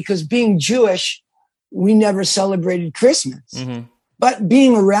know because being Jewish, we never celebrated Christmas. Mm-hmm. But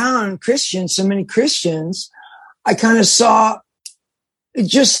being around Christians, so many Christians, I kind of saw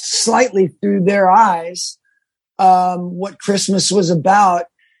just slightly through their eyes what Christmas was about.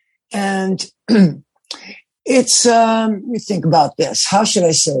 And it's, let me think about this. How should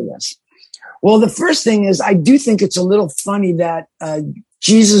I say this? Well, the first thing is I do think it's a little funny that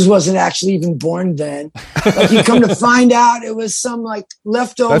Jesus wasn't actually even born then. Like you come to find out it was some like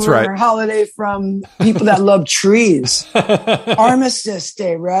leftover holiday from people that love trees. Armistice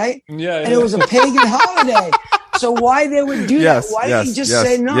Day, right? Yeah. And it was a pagan holiday. So why they would do that? Why didn't you just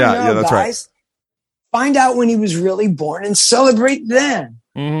say, no, guys, right. Find out when he was really born and celebrate then.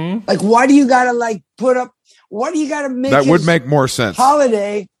 Mm-hmm. Like, why do you got to make that would make more sense.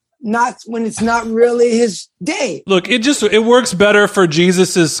 Holiday not when it's not really his day. Look, it works better for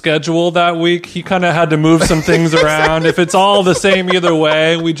Jesus's schedule that week. He kind of had to move some things around. If it's all the same either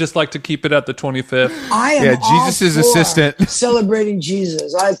way, we just like to keep it at the 25th. I am Jesus' assistant celebrating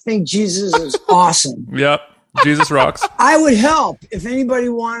Jesus. I think Jesus is awesome. Yep. Jesus rocks. I would help if anybody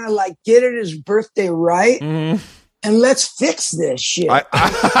want to get it his birthday right. Mm-hmm. And let's fix this shit.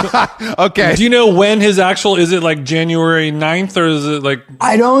 Okay. Do you know when his actual, is it like January 9th or is it like?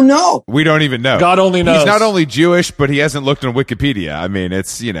 I don't know. We don't even know. God only knows. He's not only Jewish, but he hasn't looked on Wikipedia. I mean,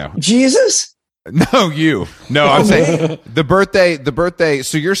 it's, Jesus? No, you. No, I'm saying the birthday.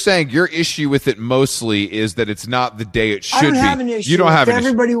 So you're saying your issue with it mostly is that it's not the day it should be. I don't have an issue. You don't have an issue.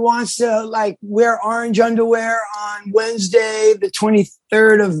 Everybody wants to wear orange underwear on Wednesday, the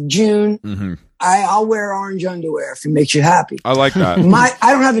 23rd of June. Mm-hmm. I'll wear orange underwear if it makes you happy. I like that.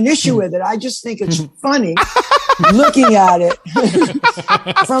 I don't have an issue with it. I just think it's funny looking at it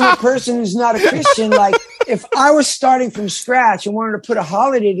from a person who's not a Christian. Like if I was starting from scratch and wanted to put a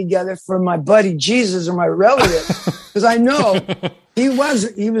holiday together for my buddy Jesus or my relative, because I know he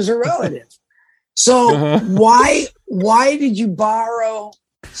was a relative. So why did you borrow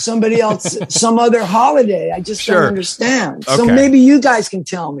somebody else, some other holiday? I just don't understand. Okay. So maybe you guys can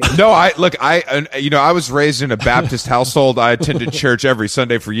tell me. No, I was raised in a Baptist household. I attended church every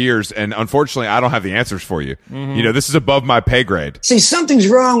Sunday for years, and unfortunately, I don't have the answers for you. Mm-hmm. This is above my pay grade. See, something's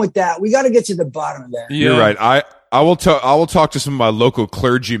wrong with that. We got to get to the bottom of that. Yeah. You're right. I will talk to some of my local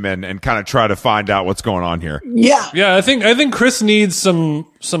clergymen and kind of try to find out what's going on here. Yeah. Yeah, I think Chris needs some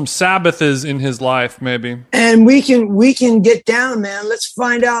Sabbaths in his life, maybe. And we can get down, man. Let's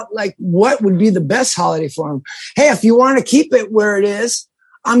find out what would be the best holiday for him. Hey, if you want to keep it where it is,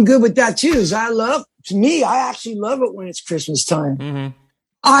 I'm good with that too. I actually love it when it's Christmas time. Mm-hmm.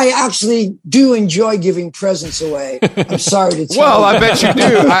 I actually do enjoy giving presents away. I'm sorry to tell you. Well, I bet you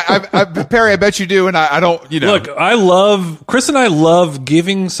do. Perry, I bet you do. And I don't, Look, Chris and I love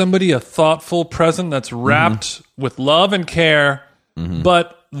giving somebody a thoughtful present that's wrapped with love and care,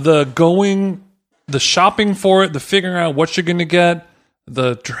 but the shopping for it, the figuring out what you're going to get,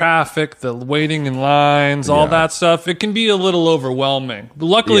 the traffic, the waiting in lines, all that stuff, it can be a little overwhelming.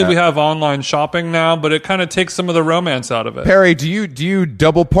 Luckily, we have online shopping now, but it kind of takes some of the romance out of it. Perry, do you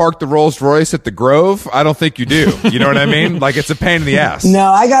double park the Rolls Royce at the Grove? I don't think you do. You know what I mean? Like it's a pain in the ass.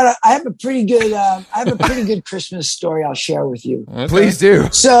 No, I have a pretty good Christmas story I'll share with you. Okay. Please do.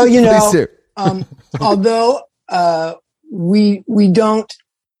 So although we don't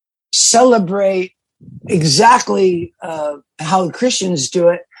celebrate exactly how Christians do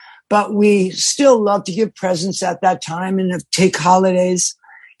it, but we still love to give presents at that time and take holidays.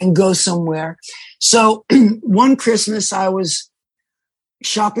 and go somewhere. So one Christmas I was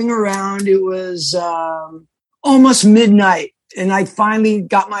shopping around. It was almost midnight, and I finally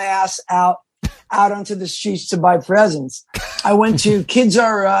got my ass out onto the streets to buy presents. I went to Kids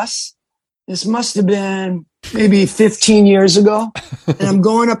R Us. This must have been maybe 15 years ago. And I'm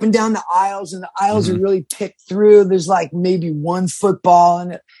going up and down the aisles, and the aisles are really picked through. There's like maybe one football,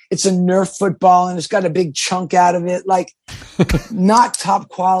 and it's a Nerf football, and it's got a big chunk out of it. Like, not top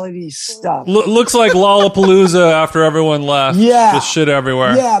quality stuff. Looks like Lollapalooza after everyone left. Yeah. Just shit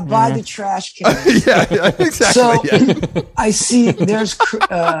everywhere. Yeah, by the trash can. Yeah, exactly. So I see there's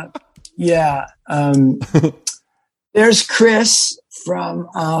there's Chris from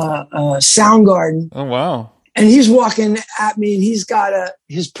Soundgarden. Oh wow. And he's walking at me, and he's got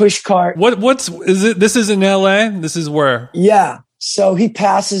his push cart. Is it? This is in LA? This is where? Yeah. So he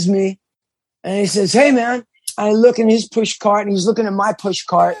passes me, and he says, "Hey, man." I look in his push cart, and he's looking at my push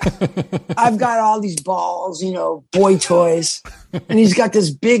cart. I've got all these balls, boy toys, and he's got this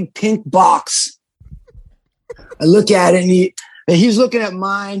big pink box. I look at it, and he's looking at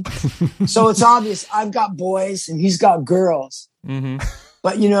mine. So it's obvious I've got boys and he's got girls. Mm-hmm.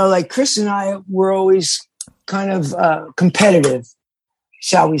 But, like Chris and I were always kind of competitive,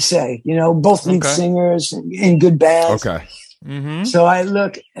 shall we say, both lead singers in good bands. Okay. Mm-hmm. So I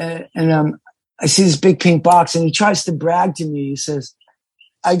look and I see this big pink box, and he tries to brag to me. He says,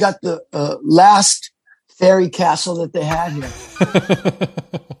 I got the last fairy castle that they had here.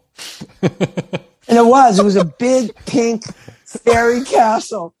 And it was a big pink fairy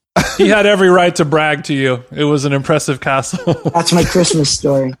castle. He had every right to brag to you. It was an impressive castle. That's my Christmas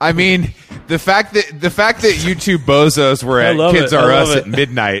story. I mean, the fact that you two bozos were at Kids R Us at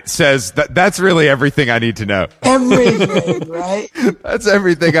midnight says that's really everything I need to know. Everything, right? That's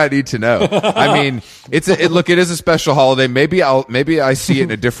everything I need to know. I mean, it is a special holiday. Maybe I see it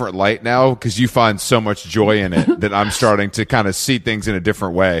in a different light now because you find so much joy in it that I'm starting to kind of see things in a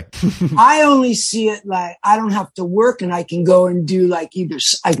different way. I only see it like I don't have to work, and I can go and do like either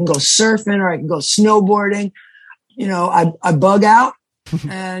I can go surfing or I can go snowboarding. I bug out,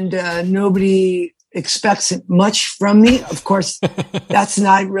 and nobody expects much from me. Of course, that's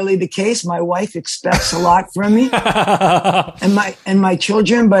not really the case. My wife expects a lot from me, and my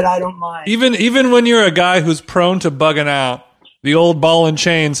children, but I don't mind. Even when you're a guy who's prone to bugging out, the old ball and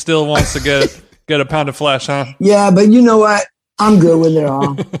chain still wants to get a pound of flesh, huh? Yeah, but you know what? I'm good with it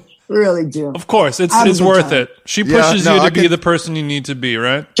all. Really do. Of course, it's worth it. She pushes you to be the person you need to be,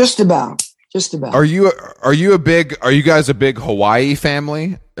 right? Just about. Are you guys a big Hawaii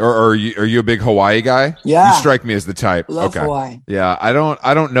family, or are you a big Hawaii guy? Yeah, you strike me as the type. Love Hawaii. Yeah, I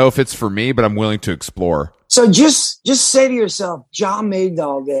don't know if it's for me, but I'm willing to explore. So just say to yourself, Ja made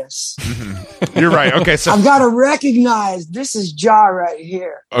all this. Mm-hmm. You're right. Okay, so I've got to recognize this is Ja right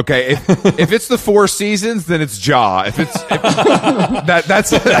here. Okay, if it's the Four Seasons, then it's Ja. That's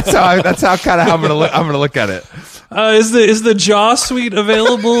how kind of how I'm gonna look at it. Is the Jaw Suite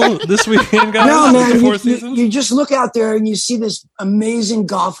available this weekend, guys? No, man. You just look out there and you see this amazing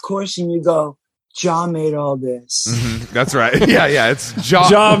golf course, and you go, Ja made all this. Mm-hmm. That's right. Yeah. It's Ja.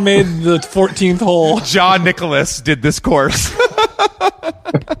 Ja made the 14th hole. Ja Nicholas did this course.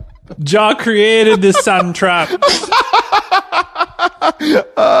 Ja created this sun trap.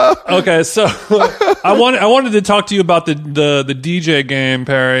 Okay, so I wanted to talk to you about the DJ game,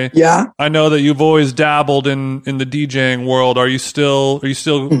 Perry. Yeah. I know that you've always dabbled in the DJing world. Are you still you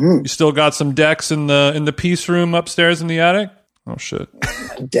still got some decks in the peace room upstairs in the attic? Oh shit.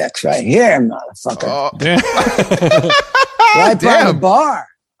 Deck's right here, motherfucker. Oh. Damn. Right by the bar.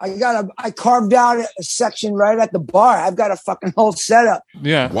 I carved out a section right at the bar. I've got a fucking whole setup.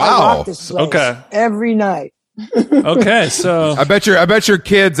 Yeah. Wow. I rock this place every night. Okay, so I bet your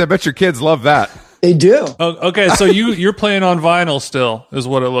kids love that. They do. Oh, okay, so you're playing on vinyl still, is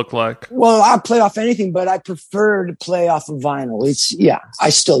what it looked like. Well, I play off anything, but I prefer to play off of vinyl.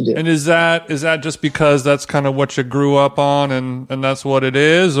 I still do. And is that just because that's kind of what you grew up on, and that's what it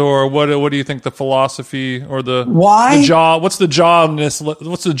is, or what do you think the philosophy or what's the jaw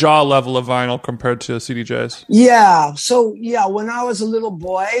level of vinyl compared to CDJs? Yeah. So when I was a little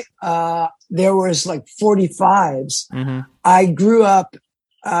boy, there was like 45s. Mm-hmm. I grew up.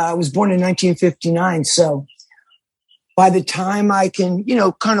 I was born in 1959. So by the time I can,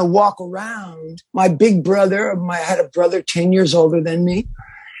 kind of walk around, my big brother, I had a brother 10 years older than me,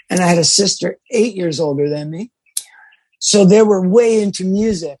 and I had a sister 8 years older than me. So they were way into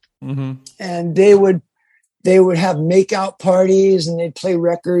music, mm-hmm. and they would have makeout parties, and they'd play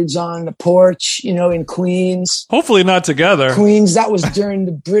records on the porch, in Queens. Hopefully not together. Queens, that was during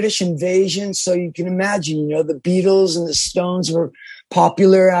the British invasion. So you can imagine, the Beatles and the Stones were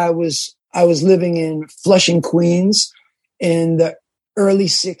popular. I was living in Flushing, Queens in the early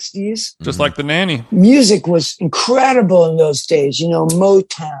 60s. Just like the nanny. Music was incredible in those days,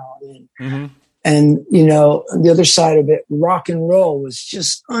 Motown and on the other side of it, rock and roll was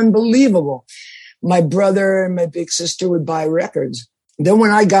just unbelievable. My brother and my big sister would buy records. Then when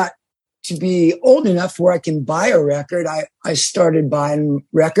I got to be old enough where I can buy a record, I started buying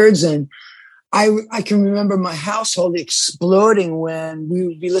records, and I can remember my household exploding when we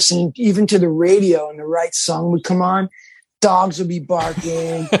would be listening even to the radio and the right song would come on. Dogs would be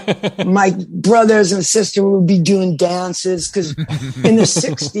barking. My brothers and sister would be doing dances because in the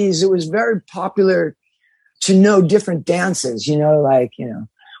 60s, it was very popular to know different dances,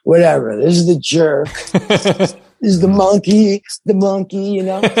 whatever. This is the jerk. This is the monkey,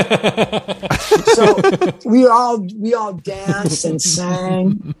 So we all danced and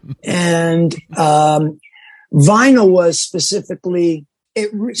sang, and vinyl was specifically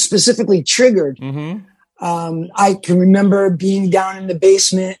triggered. I can remember being down in the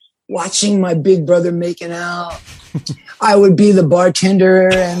basement watching my big brother making out. I would be the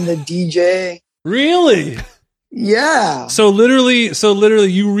bartender and the DJ. Really? Yeah. So literally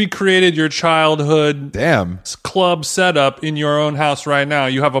you recreated your childhood club setup in your own house right now.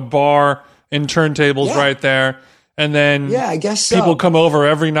 You have a bar and turntables right there. And then I guess so. People come over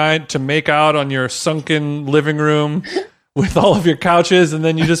every night to make out on your sunken living room with all of your couches, and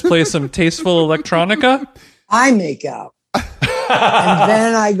then you just play some tasteful electronica? I make out. And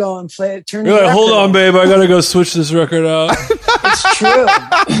then I go and play it. Turn. You're like, hold on, babe. I gotta go switch this record out. It's true.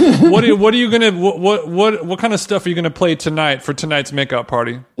 What kind of stuff are you gonna play tonight for tonight's make-out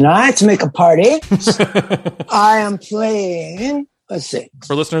party? Tonight's make-up party, I am playing. Let's see.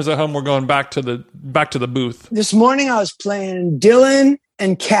 For listeners at home, we're going back to the booth. This morning I was playing Dylan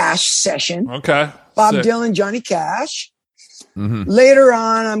and Cash session. Okay. Bob Sick. Dylan, Johnny Cash. Later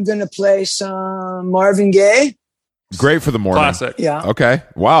on, I'm going to play some Marvin Gaye. Great for the morning. Classic. Yeah. Okay.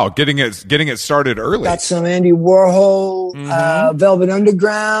 Wow. Getting it started early. Got some Andy Warhol, Velvet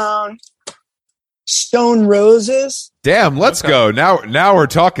Underground, Stone Roses. Damn. Let's go. Now we're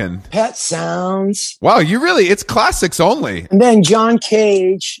talking. Pet Sounds. Wow. It's classics only. And then John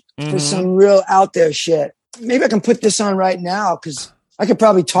Cage for some real out there shit. Maybe I can put this on right now because I could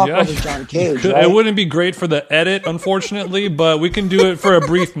probably talk over John Cage. Right? It wouldn't be great for the edit, unfortunately, but we can do it for a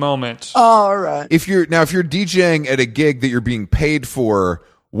brief moment. Oh, all right. If you're DJing at a gig that you're being paid for,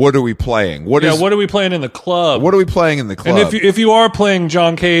 what are we playing? What are we playing in the club? And if you are playing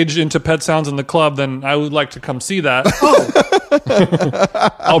John Cage into Pet Sounds in the club, then I would like to come see that. Oh.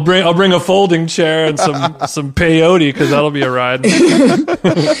 I'll bring a folding chair and some peyote because that'll be a ride.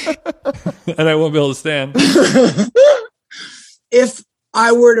 And I won't be able to stand. If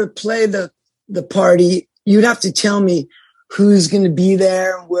I were to play the party, you'd have to tell me who's going to be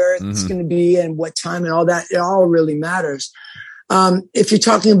there, where it's going to be, and what time, and all that. It all really matters. If you're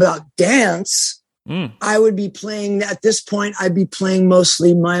talking about dance, I would be playing at this point. I'd be playing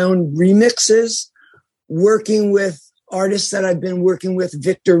mostly my own remixes, working with artists that I've been working with: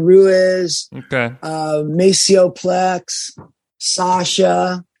 Victor Ruiz, Maceo Plex,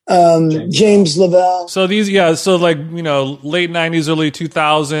 Sasha. James Lavelle. So these, late 90s, early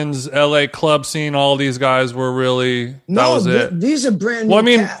 2000s, LA club scene, all these guys were really, that was it. These are brand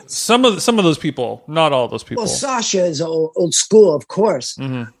new cats. some of those people, not all those people. Well, Sasha is old school, of course.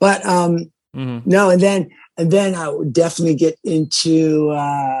 But, no, and then I would definitely get into,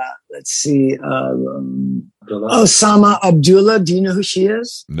 Osama Abdullah. Do you know who she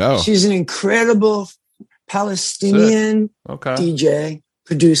is? No. She's an incredible Palestinian DJ.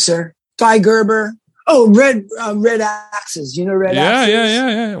 Producer Guy Gerber. Oh, Red Axes. You know Red Axes?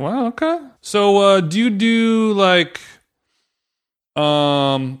 Yeah. Wow. Okay. So, do you do like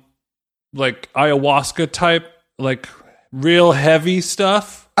ayahuasca type, like real heavy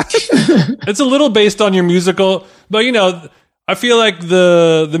stuff? It's a little based on your musical, but I feel like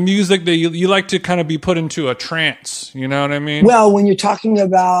the music that you like to kind of be put into a trance. You know what I mean? Well, when you're talking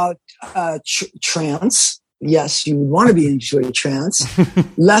about trance. Yes, you would want to be into a trance.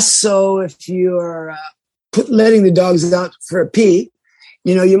 Less so if you're letting the dogs out for a pee.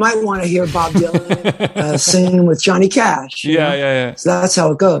 You might want to hear Bob Dylan singing with Johnny Cash. Yeah. So that's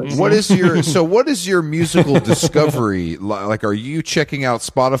how it goes. What is your musical discovery like? Are you checking out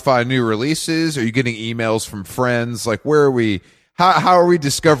Spotify new releases? Are you getting emails from friends? Like, where are we? How are we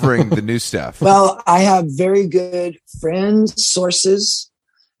discovering the new stuff? Well, I have very good friends, sources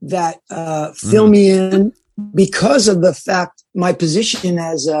that fill me in. Because of the fact my position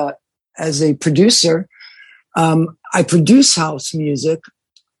as a producer, I produce house music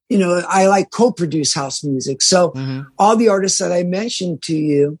I like co-produce house music. So all the artists that I mentioned to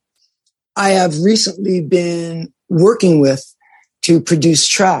you, I have recently been working with to produce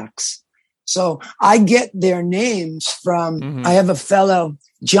tracks. So I get their names from, I have a fellow,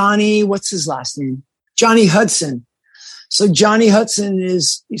 Johnny, what's his last name? Johnny Hudson. So Johnny Hudson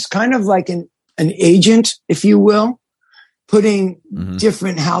he's kind of like an agent, if you will, putting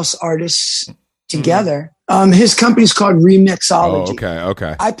different house artists together. His company's called Remixology. Oh,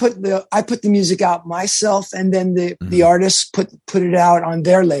 okay. I put the music out myself, and then the artists put it out on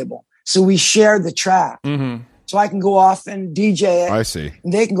their label. So we share the track. So I can go off and DJ it. I see.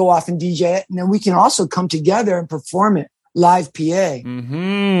 And they can go off and DJ it, and then we can also come together and perform it live PA.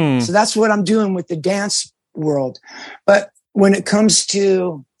 So that's what I'm doing with the dance world. But when it comes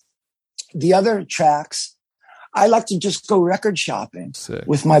to the other tracks, I like to just go record shopping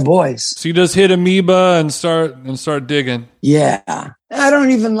with my boys. So you just hit Amoeba and start digging. Yeah. I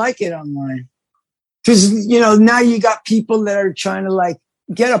don't even like it online. Because, now you got people that are trying to like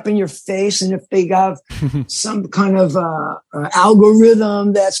get up in your face. And if they have some kind of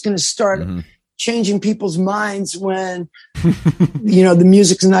algorithm that's going to start changing people's minds when, the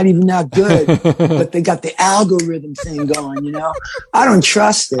music's not even that good, but they got the algorithm thing going, I don't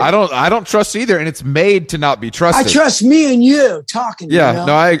trust it. I don't trust either. And it's made to not be trusted. I trust me and you talking. Yeah,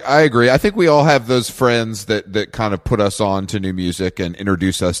 no, I agree. I think we all have those friends that kind of put us on to new music and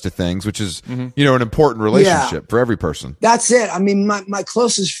introduce us to things, which is, an important relationship for every person. That's it. I mean, my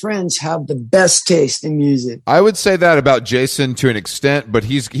closest friends have the best taste in music. I would say that about Jason to an extent, but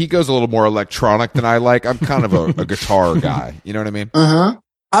he goes a little more electronic than I like. I'm kind of a guitar guy. You know what I mean?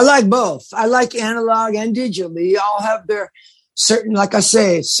 I like both. I like analog and digital. They all have their certain, like I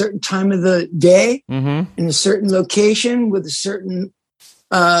say, certain time of the day in a certain location with a certain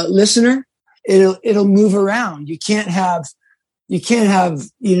listener. It'll move around. You can't have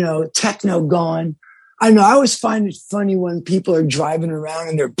techno going. I know. I always find it funny when people are driving around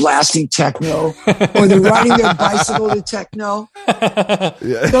and they're blasting techno, or they're riding their bicycle to techno.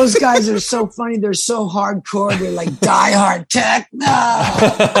 Yeah. Those guys are so funny. They're so hardcore. They're like diehard techno.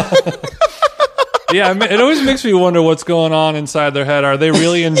 Yeah, it always makes me wonder what's going on inside their head. Are they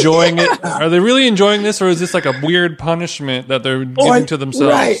really enjoying it? Are they really enjoying this, or is this like a weird punishment that they're giving to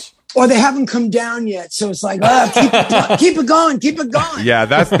themselves? Right. Or they haven't come down yet, so it's like, keep it going. Yeah,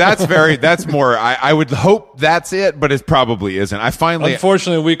 that's more. I would hope that's it, but it probably isn't.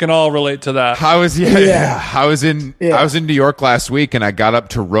 Unfortunately, we can all relate to that. I was in New York last week, and I got up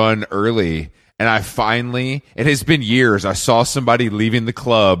to run early. And it has been years, I saw somebody leaving the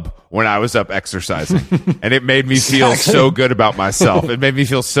club when I was up exercising. And it made me feel so good about myself. It made me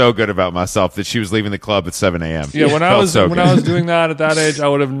feel so good about myself that she was leaving the club at 7 a.m. Yeah, when I was doing that at that age, I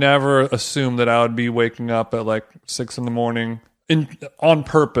would have never assumed that I would be waking up at like 6 a.m. on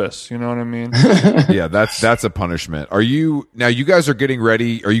purpose. You know what I mean? Yeah, that's a punishment. You guys are getting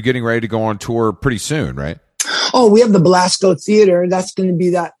ready. Are you getting ready to go on tour pretty soon, right? Oh, we have the Belasco Theater. That's going to be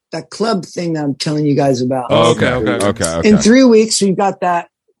that club thing that I'm telling you guys about. Oh, okay. In 3 weeks, we've got that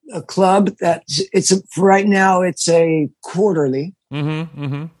a club for right now. It's a quarterly.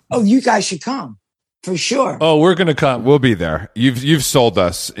 Oh, you guys should come for sure. Oh, we're gonna come. We'll be there. You've sold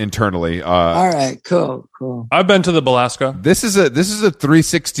us internally. All right, cool. I've been to the Belasco. This is a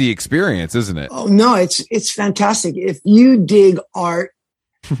 360 experience, isn't it? Oh no, it's fantastic. If you dig art.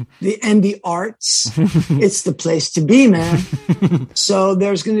 The arts, it's the place to be, man. So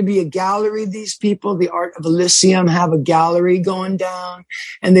there's going to be a gallery. These people, the Art of Elysium, have a gallery going down,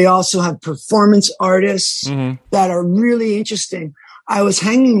 and they also have performance artists that are really interesting. I was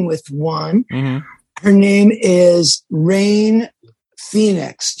hanging with one. Her name is Rain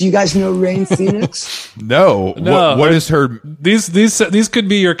Phoenix. Do you guys know Rain Phoenix? No. What is her? These could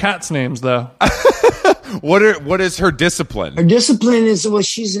be your cat's names, though. What is her discipline? Her discipline is,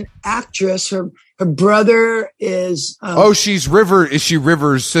 she's an actress. Her brother is. She's River. Is she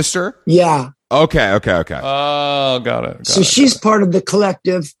River's sister? Yeah. Okay. Oh, got it. So she's part of the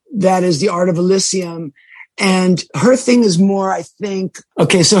collective that is the Art of Elysium. And her thing is more, I think.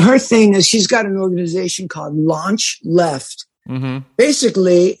 Okay, so her thing is she's got an organization called Launch Left.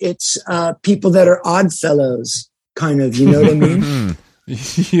 Basically, it's people that are odd fellows, kind of. You know what I mean?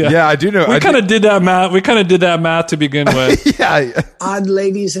 Yeah, I do know. We kind of did that math to begin with. Yeah, odd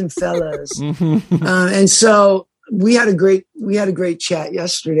ladies and fellows, and so we had a great chat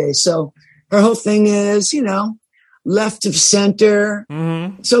yesterday. So her whole thing is, left of center.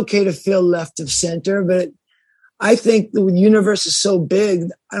 It's okay to feel left of center, but I think the universe is so big.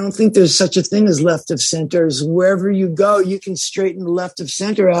 I don't think there's such a thing as left of center. Wherever you go, you can straighten the left of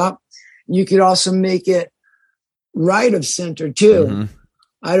center out. You could also make it right of center too.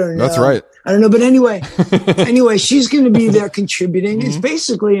 I don't know. That's right. I don't know. But anyway, she's going to be there contributing. It's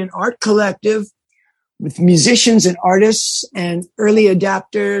basically an art collective with musicians and artists and early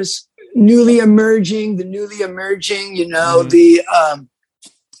adapters, the newly emerging, the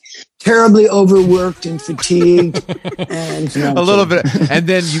terribly overworked and fatigued. And a little bit. And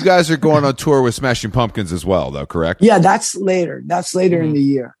then you guys are going on tour with Smashing Pumpkins as well, though, correct? Yeah, that's later. That's later in the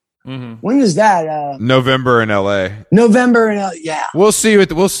year. Mm-hmm. When is that? November in LA. Yeah. We'll see you at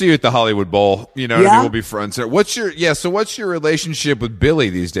the Hollywood Bowl. You know what I Yeah? mean? We'll be friends there. What's your relationship with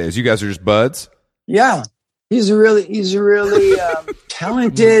Billy these days? You guys are just buds? Yeah. He's a really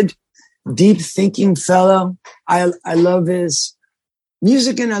talented, deep thinking fellow. I love his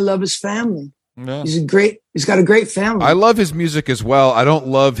music and I love his family. Yeah. He's got a great family. I love his music as well. I don't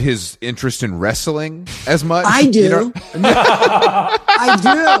love his interest in wrestling as much. I do. You know? I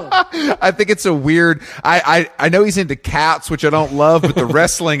do. I think it's a weird. I know he's into cats, which I don't love, but the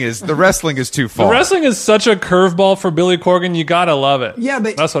wrestling is too far. The wrestling is such a curveball for Billy Corgan. You gotta love it. Yeah,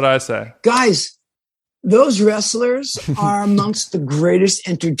 but That's what I say. guys, those wrestlers are amongst the greatest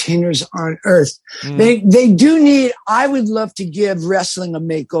entertainers on earth. They do need, I would love to give wrestling a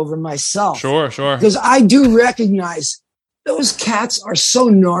makeover myself. Sure. Because I do recognize those cats are so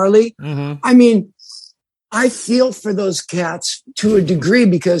gnarly. I mean, I feel for those cats to a degree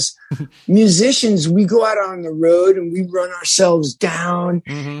because musicians, we go out on the road and we run ourselves down,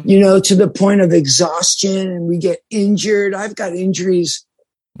 to the point of exhaustion and we get injured. I've got injuries,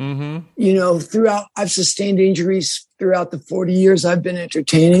 I've sustained injuries throughout the 40 years I've been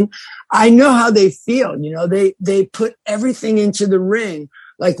entertaining. I know how they feel. They put everything into the ring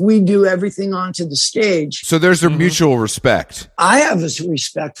like we do everything onto the stage. So there's a mutual respect. I have this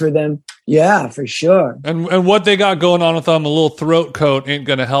respect for them. Yeah, for sure. And what they got going on with them, a little throat coat ain't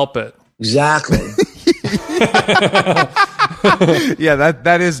gonna help it. Exactly. Yeah,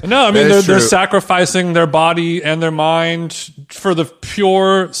 that is. No, I mean they're they're sacrificing their body and their mind for the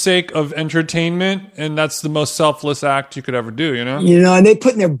pure sake of entertainment, and that's the most selfless act you could ever do. And they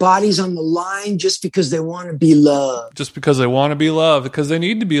putting their bodies on the line just because they want to be loved. Just because they want to be loved, because they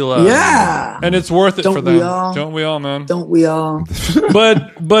need to be loved. Yeah, and it's worth it Don't for we them. all? Don't we all, man? Don't we all?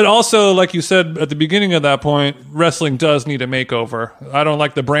 But also, like you said at the beginning of that point, wrestling does need a makeover. I don't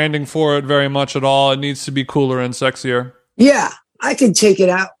like the branding for it very much at all. It needs to be cooler and sexier. Yeah, I can take it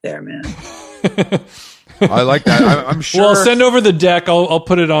out there, man. I like that. I'm sure. Well, send over the deck. I'll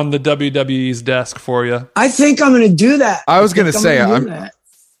put it on the WWE's desk for you. I think I'm going to do that. I was going to say, I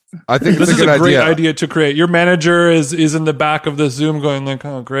think This it's is a good great idea to create. Your manager is in the back of the Zoom going like,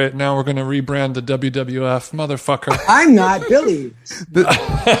 oh, great. Now we're going to rebrand the WWF. Motherfucker. I'm not Billy.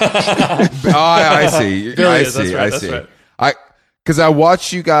 I see. Billy I is, see. that's I see. right. Because I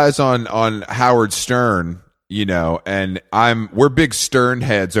watch you guys on Howard Stern, and we're big Stern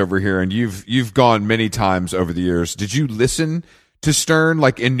heads over here, and you've gone many times over the years. Did you listen to Stern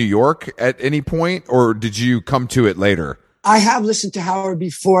like in New York at any point, or did you come to it later? I have listened to Howard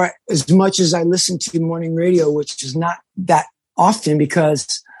before as much as I listen to morning radio, which is not that often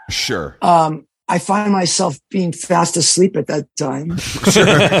because Sure. I find myself being fast asleep at that time.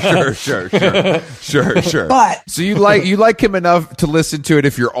 Sure. But So you like him enough to listen to it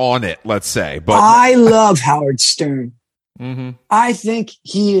if you're on it, let's say. But I love Howard Stern. Mm-hmm. I think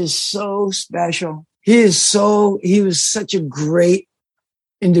he is so special. He was such a great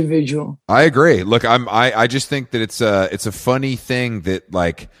individual. I agree. Look, I just think that it's a funny thing that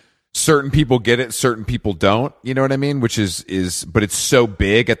like certain people get it, certain people don't. You know what I mean? Which is but it's so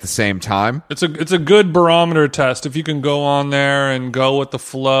big at the same time. It's a good barometer test if you can go on there and go with the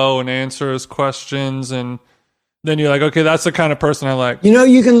flow and answer his questions, and then you're like, okay, that's the kind of person I like.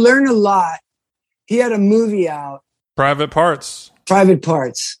 You can learn a lot. He had a movie out, Private Parts.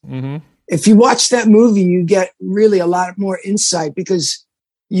 Mm-hmm. If you watch that movie, you get really a lot more insight because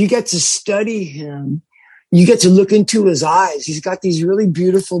you get to study him. You get to look into his eyes. He's got these really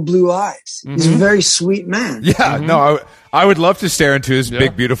beautiful blue eyes. He's a very sweet man. Yeah, no, I would love to stare into his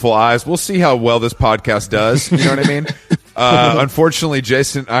big, beautiful eyes. We'll see how well this podcast does. You know what I mean? Unfortunately,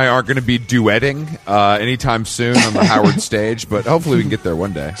 Jason and I aren't going to be duetting anytime soon on the Howard stage, but hopefully we can get there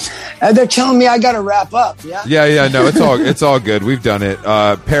one day. They're telling me I got to wrap up. Yeah. Yeah. No, it's all good. We've done it.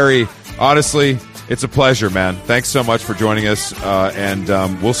 Perry, honestly, it's a pleasure, man. Thanks so much for joining us, and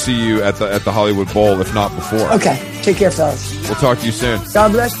we'll see you at the Hollywood Bowl, if not before. Okay. Take care, fellas. We'll talk to you soon.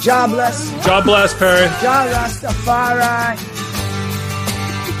 God bless. God bless. God bless, Perry. God Rastafari.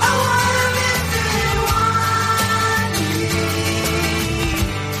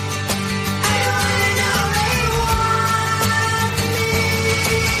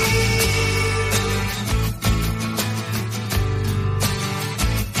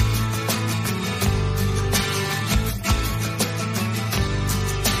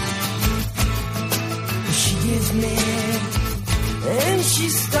 Then she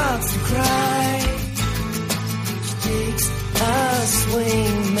starts to cry. She takes a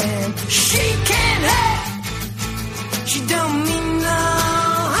swing, man. She